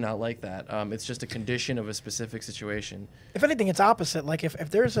 It's really not like that. It's just a condition of a specific situation. If anything, it's opposite.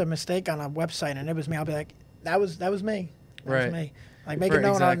 If there's a mistake on a website and it was me, I'll be like, that was me. That was me. Make it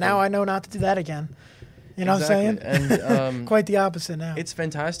known. Exactly. Now I know not to do that again. You know what I'm saying? And quite the opposite now. It's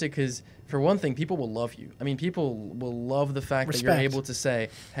fantastic because, for one thing, people will love you. I mean, people will love the fact that you're able to say,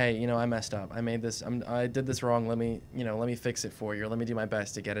 hey, I messed up. I made this. I did this wrong. Let me fix it for you. Or let me do my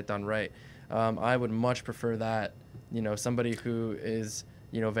best to get it done right. I would much prefer that, somebody who is,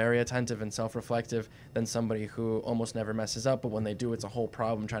 very attentive and self-reflective than somebody who almost never messes up. But when they do, it's a whole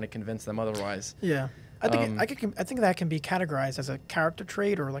problem trying to convince them otherwise. Yeah. I think that can be categorized as a character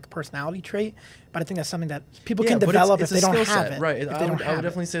trait or a personality trait, but I think that's something that people can develop if they don't have it. Right. I would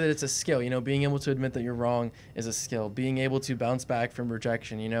definitely say that it's a skill. Being able to admit that you're wrong is a skill. Being able to bounce back from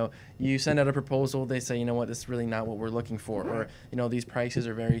rejection. You send out a proposal, they say, this is really not what we're looking for, or these prices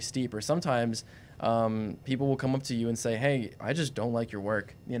are very steep. Or sometimes people will come up to you and say, hey, I just don't like your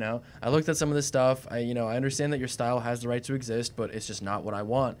work. I looked at some of this stuff. I understand that your style has the right to exist, but it's just not what I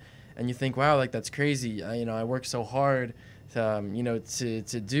want. And you think, wow, that's crazy. I work so hard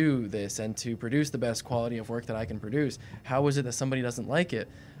to do this and to produce the best quality of work that I can produce. How is it that somebody doesn't like it?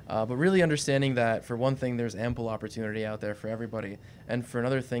 But really understanding that, for one thing, there's ample opportunity out there for everybody. And for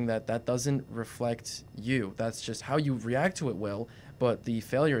another thing, that doesn't reflect you. That's just how you react to it will, but the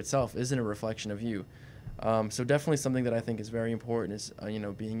failure itself isn't a reflection of you. So definitely something that I think is very important is,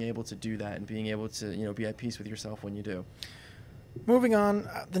 being able to do that and being able to, be at peace with yourself when you do. Moving on,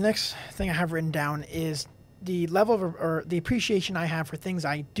 the next thing I have written down is the level of, or the appreciation I have for things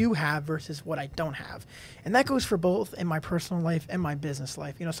I do have versus what I don't have. And that goes for both in my personal life and my business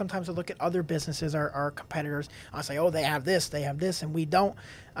life. Sometimes I look at other businesses, our competitors, I say, oh, they have this, and we don't.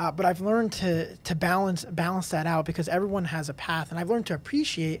 But I've learned to balance that out, because everyone has a path. And I've learned to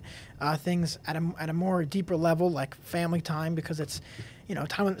appreciate things at a more deeper level, like family time, because it's,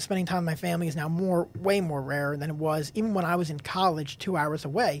 spending time with my family is now way more rare than it was even when I was in college 2 hours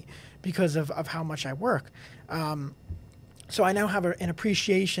away, because of how much I work. So I now have an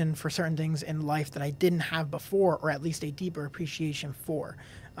appreciation for certain things in life that I didn't have before, or at least a deeper appreciation for.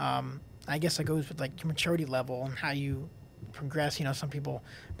 I guess it goes with like your maturity level and how you progress. Some people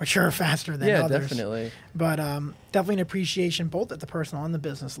mature faster than others. Yeah, definitely. But definitely an appreciation both at the personal and the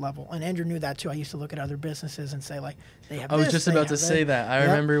business level. And Andrew knew that too. I used to look at other businesses and say, like, they have I was just about to say that. I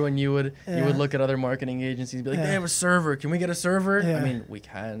remember when you would look at other marketing agencies and be like, they have a server. Can we get a server? Yeah. I mean, we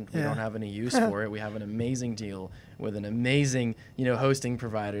can. We don't have any use for it. We have an amazing deal with an amazing, hosting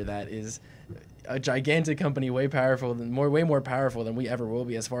provider that is a gigantic company, way more powerful than we ever will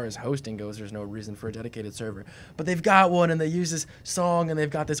be as far as hosting goes. There's no reason for a dedicated server, but they've got one, and they use this song, and they've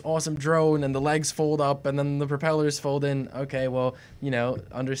got this awesome drone, and the legs fold up, and then the propellers fold in. Okay, well,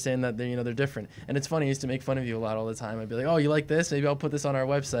 understand that they're different. And it's funny, I used to make fun of you a lot all the time. I'd be like, oh, you like this? Maybe I'll put this on our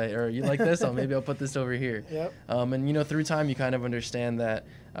website. Or you like this? Oh, maybe I'll put this over here. Yep. And through time, you kind of understand that.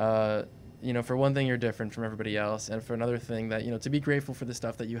 For one thing, you're different from everybody else, and for another thing, that to be grateful for the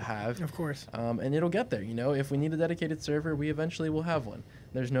stuff that you have. Of course. And it'll get there. If we need a dedicated server, we eventually will have one.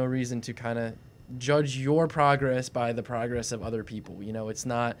 There's no reason to kind of judge your progress by the progress of other people. It's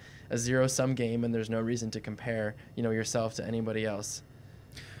not a zero-sum game, and there's no reason to compare yourself to anybody else.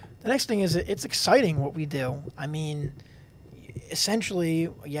 The next thing is, it's exciting what we do. I mean, essentially,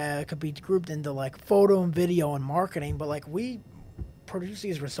 it could be grouped into like photo and video and marketing, but like we produce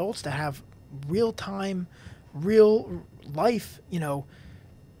these results to have real-time, real life,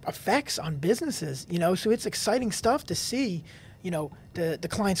 effects on businesses, so it's exciting stuff to see, the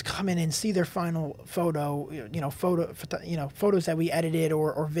clients come in and see their final photo, photos that we edited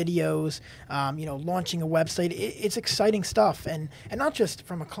or videos, launching a website. It's exciting stuff. And not just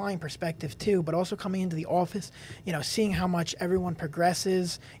from a client perspective too, but also coming into the office, seeing how much everyone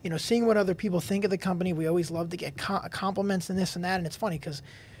progresses, seeing what other people think of the company. We always love to get compliments and this and that. And it's funny because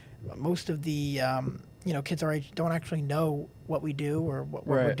most of the, kids our age don't actually know what we do or what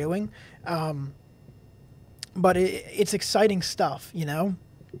we're doing. But it's exciting stuff,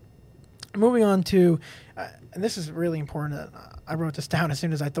 Moving on to, and this is really important. I wrote this down as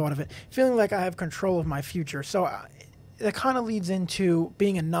soon as I thought of it. Feeling like I have control of my future. So that kind of leads into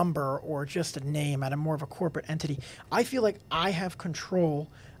being a number or just a name at a more of a corporate entity. I feel like I have control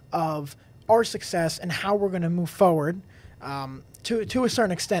of our success and how we're going to move forward. To a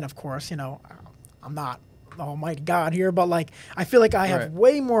certain extent, of course, I'm not almighty God here, but like I feel like I have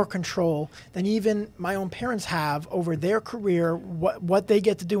way more control than even my own parents have over their career, what they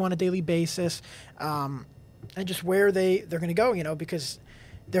get to do on a daily basis, and just where they're going to go, because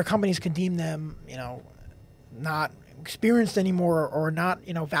their companies can deem them, not experienced anymore or not,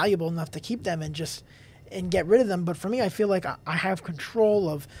 valuable enough to keep them and get rid of them. But for me, I feel like I have control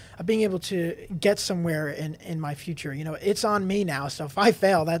of being able to get somewhere in my future. It's on me now. So if I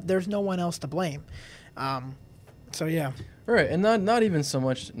fail, there's no one else to blame. So yeah. Right, and not even so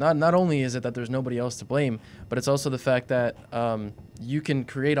much. Not only is it that there's nobody else to blame, but it's also the fact that you can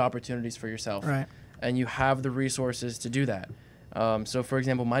create opportunities for yourself, right? And you have the resources to do that. So, for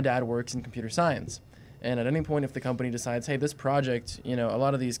example, my dad works in computer science, and at any point, if the company decides, hey, this project, a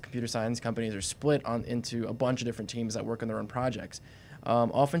lot of these computer science companies are split into a bunch of different teams that work on their own projects.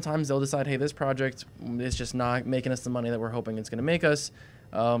 Oftentimes, they'll decide, hey, this project is just not making us the money that we're hoping it's going to make us.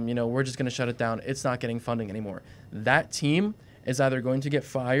 We're just going to shut it down. It's not getting funding anymore. That team is either going to get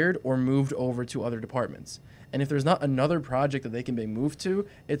fired or moved over to other departments. And if there's not another project that they can be moved to,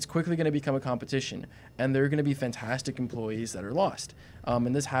 it's quickly going to become a competition. And there are going to be fantastic employees that are lost.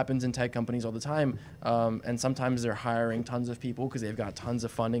 And this happens in tech companies all the time. And sometimes they're hiring tons of people because they've got tons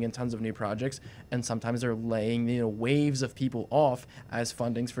of funding and tons of new projects. And sometimes they're laying waves of people off as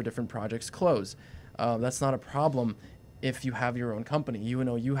fundings for different projects close. That's not a problem if you have your own company.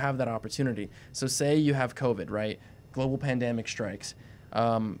 You have that opportunity. So say you have COVID, right? Global pandemic strikes.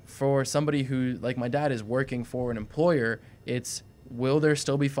 For somebody who, like my dad, is working for an employer, it's, will there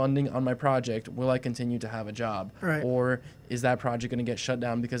still be funding on my project? Will I continue to have a job? Right. Or is that project going to get shut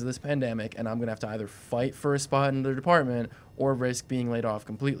down because of this pandemic, and I'm going to have to either fight for a spot in the department or risk being laid off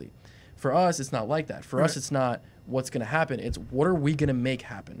completely? For us, it's not like that. For us, it's not what's going to happen. It's what are we going to make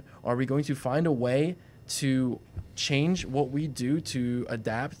happen? Are we going to find a way to change what we do to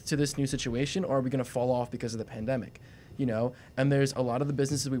adapt to this new situation, or are we going to fall off because of the pandemic? You know, and there's a lot of the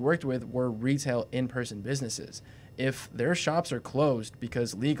businesses we worked with were retail in-person businesses. If their shops are closed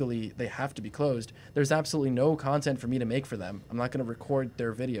because legally they have to be closed, there's absolutely no content for me to make for them. I'm not going to record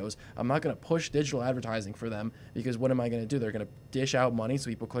their videos. I'm not going to push digital advertising for them, because what am I going to do? They're going to dish out money so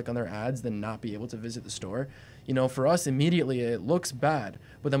people click on their ads, then not be able to visit the store. You know, for us, immediately it looks bad,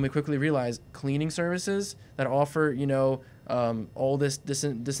 but then we quickly realize cleaning services that offer, you know, all this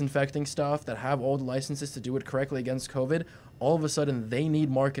disinfecting stuff, that have all the licenses to do it correctly against COVID, all of a sudden they need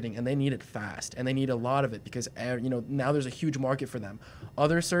marketing, and they need it fast, and they need a lot of it because, you know, now there's a huge market for them.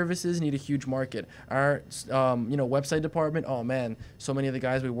 Other services need a huge market. Our, you know, website department, oh man, so many of the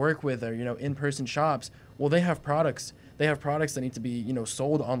guys we work with are, you know, in-person shops. Well, they have products. They have products that need to be, you know,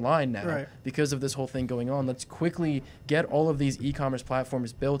 sold online now because of this whole thing going on. Let's quickly get all of these e-commerce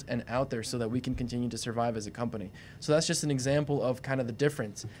platforms built and out there so that we can continue to survive as a company. So that's just an example of kind of the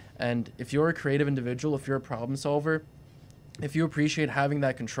difference. And if you're a creative individual, if you're a problem solver, if you appreciate having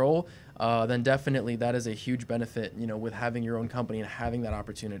that control, then definitely that is a huge benefit, you know, with having your own company and having that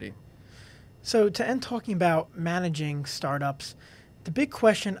opportunity. So to end talking about managing startups, the big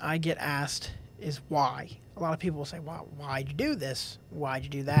question I get asked is why. A lot of people will say, "Well, why'd you do this? Why'd you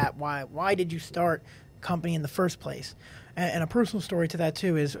do that? Why did you start a company in the first place?" And a personal story to that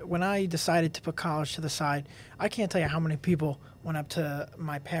too is when I decided to put college to the side, I can't tell you how many people went up to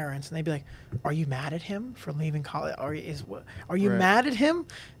my parents and they'd be like, "Are you mad at him for leaving college? Are you mad at him?"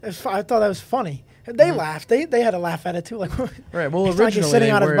 I thought that was funny. They laughed. They had a laugh at it too. Like, right. Well, he's originally not just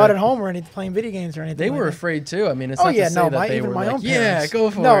sitting on his butt at home or anything, playing video games or anything. They were afraid too. I mean, it's not to say that they were like, "Yeah,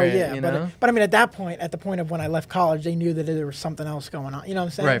 go for it." Yeah, you know? But I mean, at that point, at the point of when I left college, they knew that there was something else going on. You know what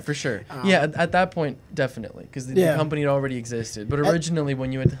I'm saying? Right, for sure. Yeah, at that point, definitely, because the company had already existed. But originally,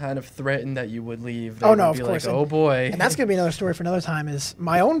 when you had kind of threatened that you would leave, they would be like, "Oh boy." And that's gonna be another story for another time. Is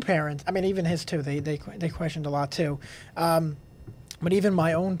my own parents? I mean, even his too. They questioned a lot too. But even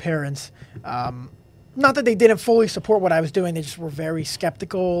my own parents. Not that they didn't fully support what I was doing, they just were very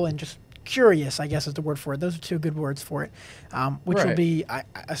skeptical and just curious, I guess is the word for it. Those are two good words for it, which will be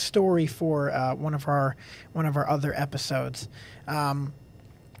a story for one of our other episodes.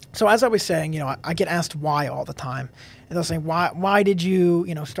 So as I was saying, you know, I get asked why all the time, and they'll say, why did you,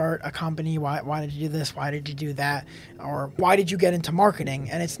 you know, start a company? Why did you do this? Why did you do that? Or why did you get into marketing?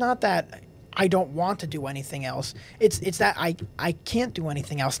 And it's not that I don't want to do anything else. It's that I can't do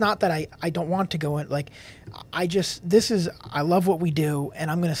anything else. Not that I don't want to go in. Like, I love what we do,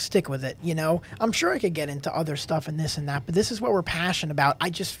 and I'm going to stick with it, you know? I'm sure I could get into other stuff and this and that, but this is what we're passionate about. I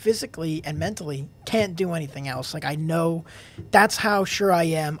just physically and mentally can't do anything else. Like, I know that's how sure I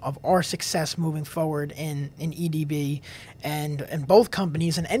am of our success moving forward in EDB and both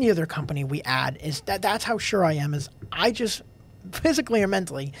companies and any other company we add, is that's how sure I am, is I just physically or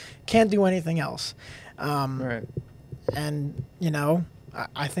mentally can't do anything else. Right. And, you know,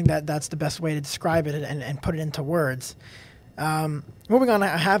 I think that's the best way to describe it and put it into words. Moving on,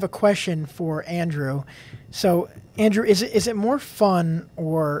 I have a question for Andrew. So, Andrew, is it more fun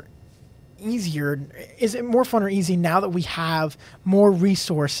or easier? Is it more fun or easy now that we have more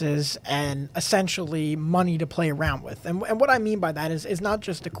resources and essentially money to play around with? And what I mean by that is not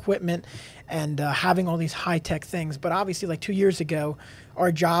just equipment and having all these high-tech things, but obviously like 2 years ago,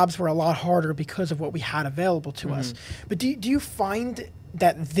 our jobs were a lot harder because of what we had available to us. But do you find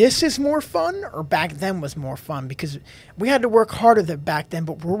that this is more fun, or back then was more fun? Because we had to work harder than back then,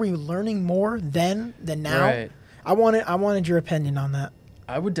 but were we learning more then than now? Right. I wanted your opinion on that.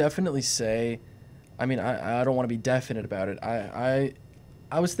 I would definitely say, I mean, I don't want to be definite about it.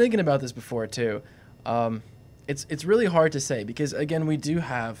 I was thinking about this before too. It's really hard to say because, again, we do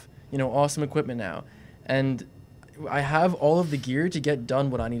have, you know, awesome equipment now, and I have all of the gear to get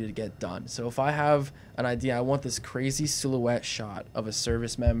done what I needed to get done. So if I have an idea, I want this crazy silhouette shot of a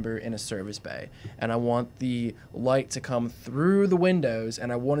service member in a service bay, and I want the light to come through the windows,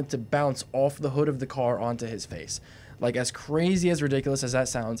 and I want it to bounce off the hood of the car onto his face. Like, as crazy, as ridiculous as that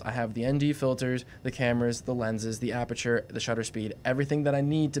sounds, I have the ND filters, the cameras, the lenses, the aperture, the shutter speed, everything that I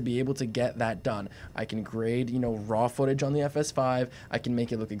need to be able to get that done. I can grade, you know, raw footage on the FS5. I can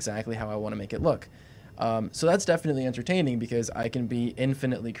make it look exactly how I want to make it look. So that's definitely entertaining because I can be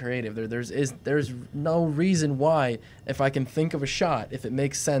infinitely creative. There's no reason why, if I can think of a shot, if it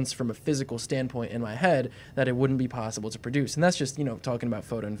makes sense from a physical standpoint in my head, that it wouldn't be possible to produce. And that's just, you know, talking about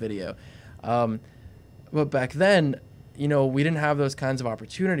photo and video. But back then, you know, we didn't have those kinds of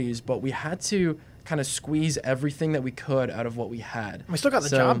opportunities, but we had to kind of squeeze everything that we could out of what we had. We still got the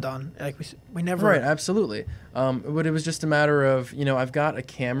job done. Like we never. Right, absolutely. But it was just a matter of, I've got a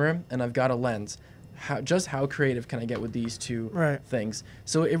camera and I've got a lens. How creative can I get with these two things?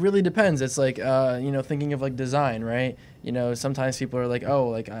 So it really depends. It's like, thinking of like design, right? Sometimes people are like, oh,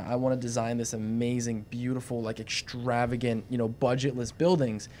 like I want to design this amazing, beautiful, like extravagant, budgetless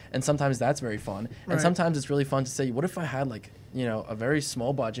buildings. And sometimes that's very fun. And sometimes it's really fun to say, what if I had like, a very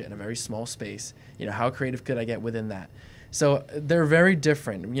small budget and a very small space? How creative could I get within that? So they're very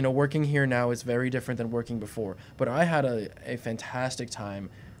different. Working here now is very different than working before. But I had a fantastic time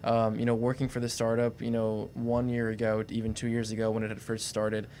working for the startup, 1 year ago, even 2 years ago when it had first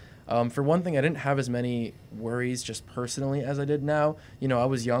started. For one thing, I didn't have as many worries just personally as I did now. I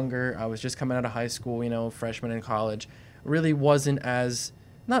was younger. I was just coming out of high school, freshman in college. Really wasn't as,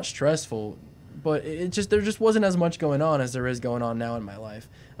 not stressful, but there just wasn't as much going on as there is going on now in my life.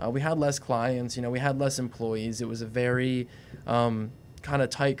 We had less clients, we had less employees. It was a very kind of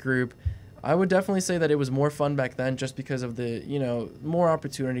tight group. I would definitely say that it was more fun back then just because of the, more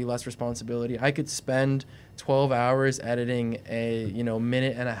opportunity, less responsibility. I could spend 12 hours editing a,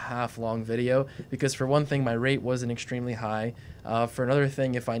 minute and a half long video because for one thing, my rate wasn't extremely high. For another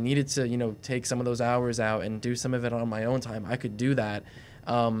thing, if I needed to, take some of those hours out and do some of it on my own time, I could do that.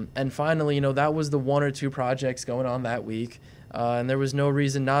 And finally, that was the 1 or 2 projects going on that week. And there was no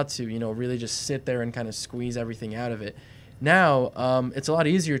reason not to, really just sit there and kind of squeeze everything out of it. Now, it's a lot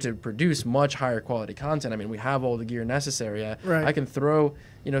easier to produce much higher quality content. I mean, we have all the gear necessary. I can throw,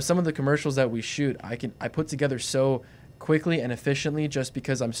 some of the commercials that we shoot, I put together so quickly and efficiently just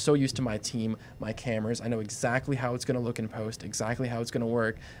because I'm so used to my team, my cameras. I know exactly how it's going to look in post, exactly how it's going to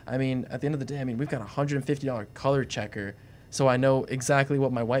work. I mean, at the end of the day, we've got a $150 color checker. So I know exactly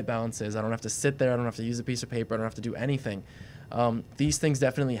what my white balance is. I don't have to sit there. I don't have to use a piece of paper. I don't have to do anything. These things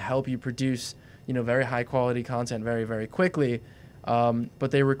definitely help you produce very high quality content very, very quickly.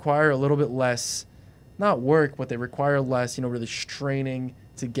 But they require a little bit less, not work, but they require less, really straining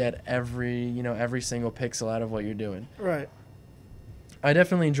to get every single pixel out of what you're doing. Right. I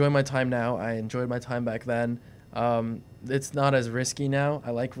definitely enjoy my time now. I enjoyed my time back then. It's not as risky now.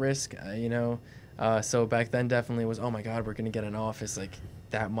 I like risk, so back then definitely was, oh my God, we're going to get an office. Like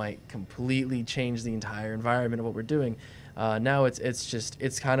that might completely change the entire environment of what we're doing. Now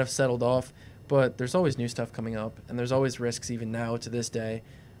it's kind of settled off. But there's always new stuff coming up, and there's always risks even now to this day.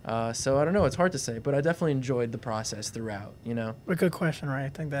 So I don't know. It's hard to say, but I definitely enjoyed the process throughout, A good question, right? I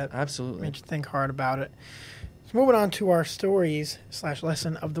think that absolutely made you think hard about it. So moving on to our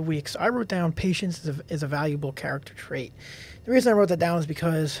stories/lesson of the week. So I wrote down patience is a valuable character trait. The reason I wrote that down is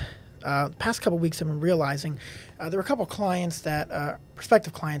because the past couple of weeks I've been realizing there were a couple of clients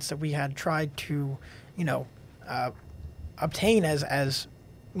prospective clients that we had tried to, obtain as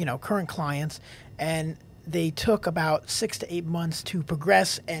current clients, and they took about 6 to 8 months to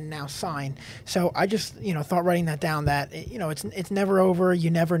progress and now sign. So I just, thought writing that down that, it's never over. You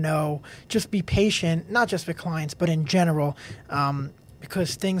never know. Just be patient, not just with clients, but in general,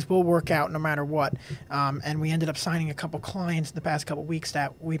 because things will work out no matter what. And we ended up signing a couple clients in the past couple weeks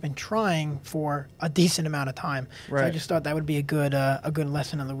that we've been trying for a decent amount of time. Right. So I just thought that would be a good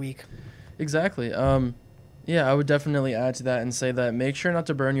lesson of the week. Exactly. Yeah, I would definitely add to that and say that make sure not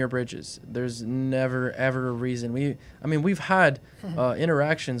to burn your bridges. There's never, ever a reason. We've had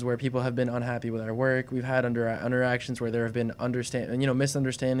interactions where people have been unhappy with our work. We've had interactions where there have been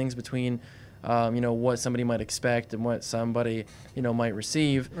misunderstandings between, what somebody might expect and what somebody, might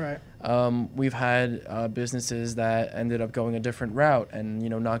receive. Right. We've had businesses that ended up going a different route and,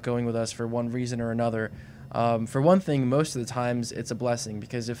 not going with us for one reason or another. For one thing, most of the times it's a blessing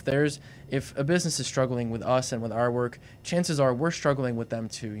because if a business is struggling with us and with our work, chances are we're struggling with them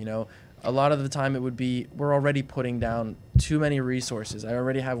too. A lot of the time it would be we're already putting down too many resources. I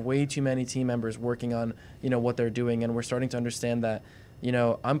already have way too many team members working on what they're doing, and we're starting to understand that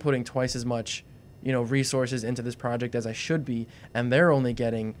I'm putting twice as much resources into this project as I should be, and they're only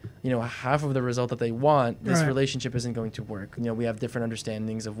getting half of the result that they want. This relationship isn't going to work. We have different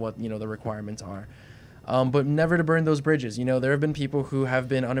understandings of what the requirements are. But never to burn those bridges. There have been people who have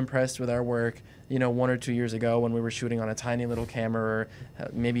been unimpressed with our work, 1 or 2 years ago when we were shooting on a tiny little camera, or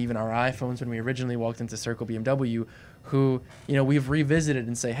maybe even our iPhones when we originally walked into Circle BMW, who, we've revisited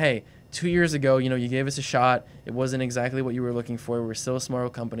and say, hey, 2 years ago, you gave us a shot. It wasn't exactly what you were looking for. We were still a small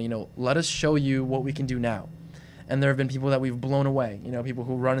company. Let us show you what we can do now. And there have been people that we've blown away, people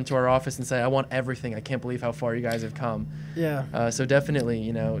who run into our office and say, I want everything. I can't believe how far you guys have come. Yeah. So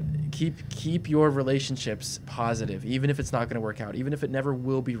definitely, keep your relationships positive, even if it's not going to work out, even if it never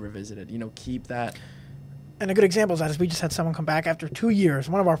will be revisited, keep that. And a good example of that is we just had someone come back after 2 years.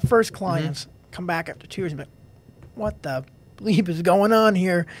 One of our first clients come back after 2 years and be like, what the bleep is going on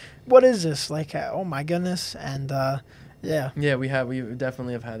here? What is this? Like, oh my goodness. And yeah. Yeah, we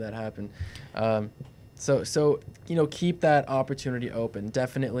definitely have had that happen. So keep that opportunity open.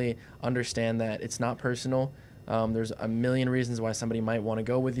 Definitely understand that it's not personal. There's a million reasons why somebody might want to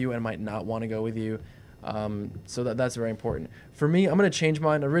go with you and might not want to go with you. So that's very important. For me, I'm going to change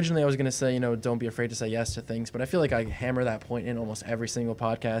mine. Originally, I was going to say, don't be afraid to say yes to things, but I feel like I hammer that point in almost every single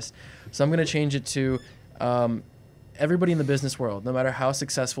podcast. So I'm going to change it to everybody in the business world, no matter how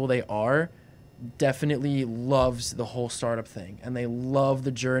successful they are, definitely loves the whole startup thing, and they love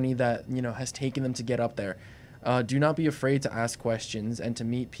the journey that has taken them to get up there. Do not be afraid to ask questions and to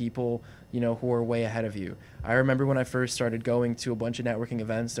meet people who are way ahead of you. I remember when I first started going to a bunch of networking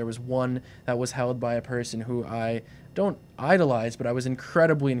events, there was one that was held by a person who I don't idolize, but I was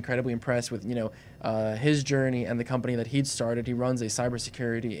incredibly impressed with his journey and the company that he'd started. He runs a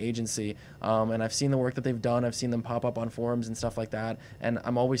cybersecurity agency, and I've seen the work that they've done. I've seen them pop up on forums and stuff like that, and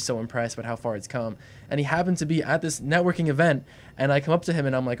I'm always so impressed with how far it's come. And he happened to be at this networking event, and I come up to him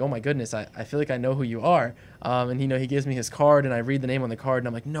and I'm like, oh my goodness, I feel like I know who you are. And he gives me his card, and I read the name on the card, and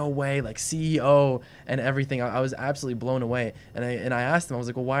I'm like, no way, like CEO and everything. I was absolutely blown away. And I asked him, I was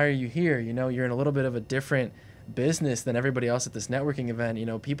like, well, why are you here? You're in a little bit of a different business than everybody else at this networking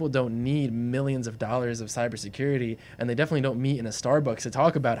event. People don't need millions of dollars of cybersecurity, and they definitely don't meet in a Starbucks to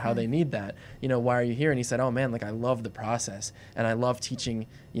talk about how they need that. Why are you here? And he said, oh man, like I love the process, and I love teaching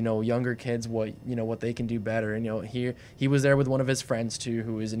younger kids what they can do better. And he was there with one of his friends too,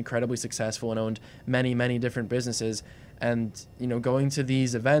 who is incredibly successful and owned many different businesses. And going to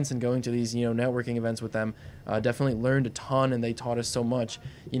these events and going to these networking events with them, definitely learned a ton, and they taught us so much.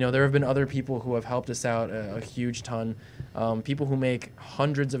 There have been other people who have helped us out a huge ton. People who make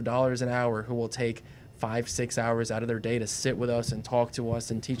hundreds of dollars an hour, who will take 5-6 hours out of their day to sit with us and talk to us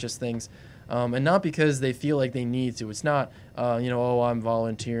and teach us things. And not because they feel like they need to. It's not, oh, I'm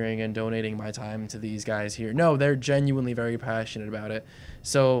volunteering and donating my time to these guys here. No, they're genuinely very passionate about it.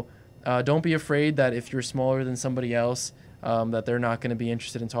 So don't be afraid that if you're smaller than somebody else, that they're not going to be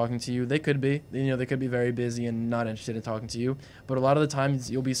interested in talking to you. They could be. They could be very busy and not interested in talking to you. But a lot of the times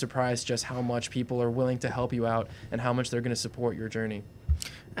you'll be surprised just how much people are willing to help you out and how much they're going to support your journey.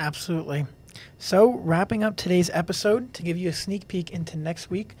 Absolutely. So, wrapping up today's episode, to give you a sneak peek into next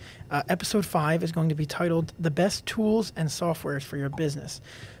week, episode 5 is going to be titled The Best Tools and Softwares for Your Business.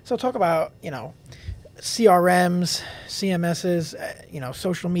 So, talk about, CRMs, CMSs,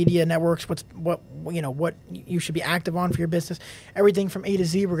 social media networks, what you should be active on for your business. Everything from A to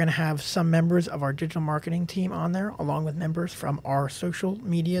Z. We're going to have some members of our digital marketing team on there, along with members from our social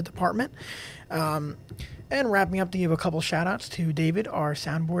media department. And wrapping up, to give a couple shout outs to David, our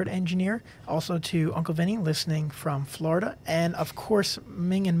soundboard engineer, also to Uncle Vinny listening from Florida, and of course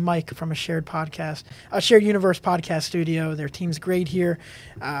Ming and Mike from a shared universe podcast studio. Their team's great here.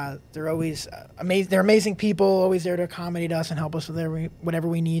 They're always amazing. They're amazing people, always there to accommodate us and help us with whatever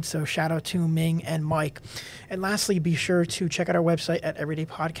we need. So shout out to Ming and Mike. And lastly, be sure to check out our website at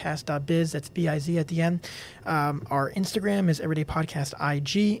everydaypodcast.biz. That's B-I-Z at the end. Our Instagram is EveryDayPodcast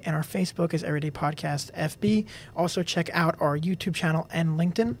IG, and our Facebook is EveryDayPodcast FB. Also check out our YouTube channel and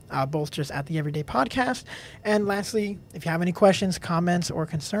LinkedIn, both just at the Everyday Podcast. And lastly, if you have any questions, comments, or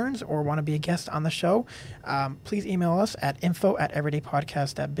concerns, or want to be a guest on the show, please email us at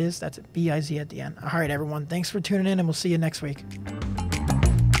info@everydaypodcast.biz. That's B-I-Z at the end. All right, everyone. Thanks for tuning in, and we'll see you next week.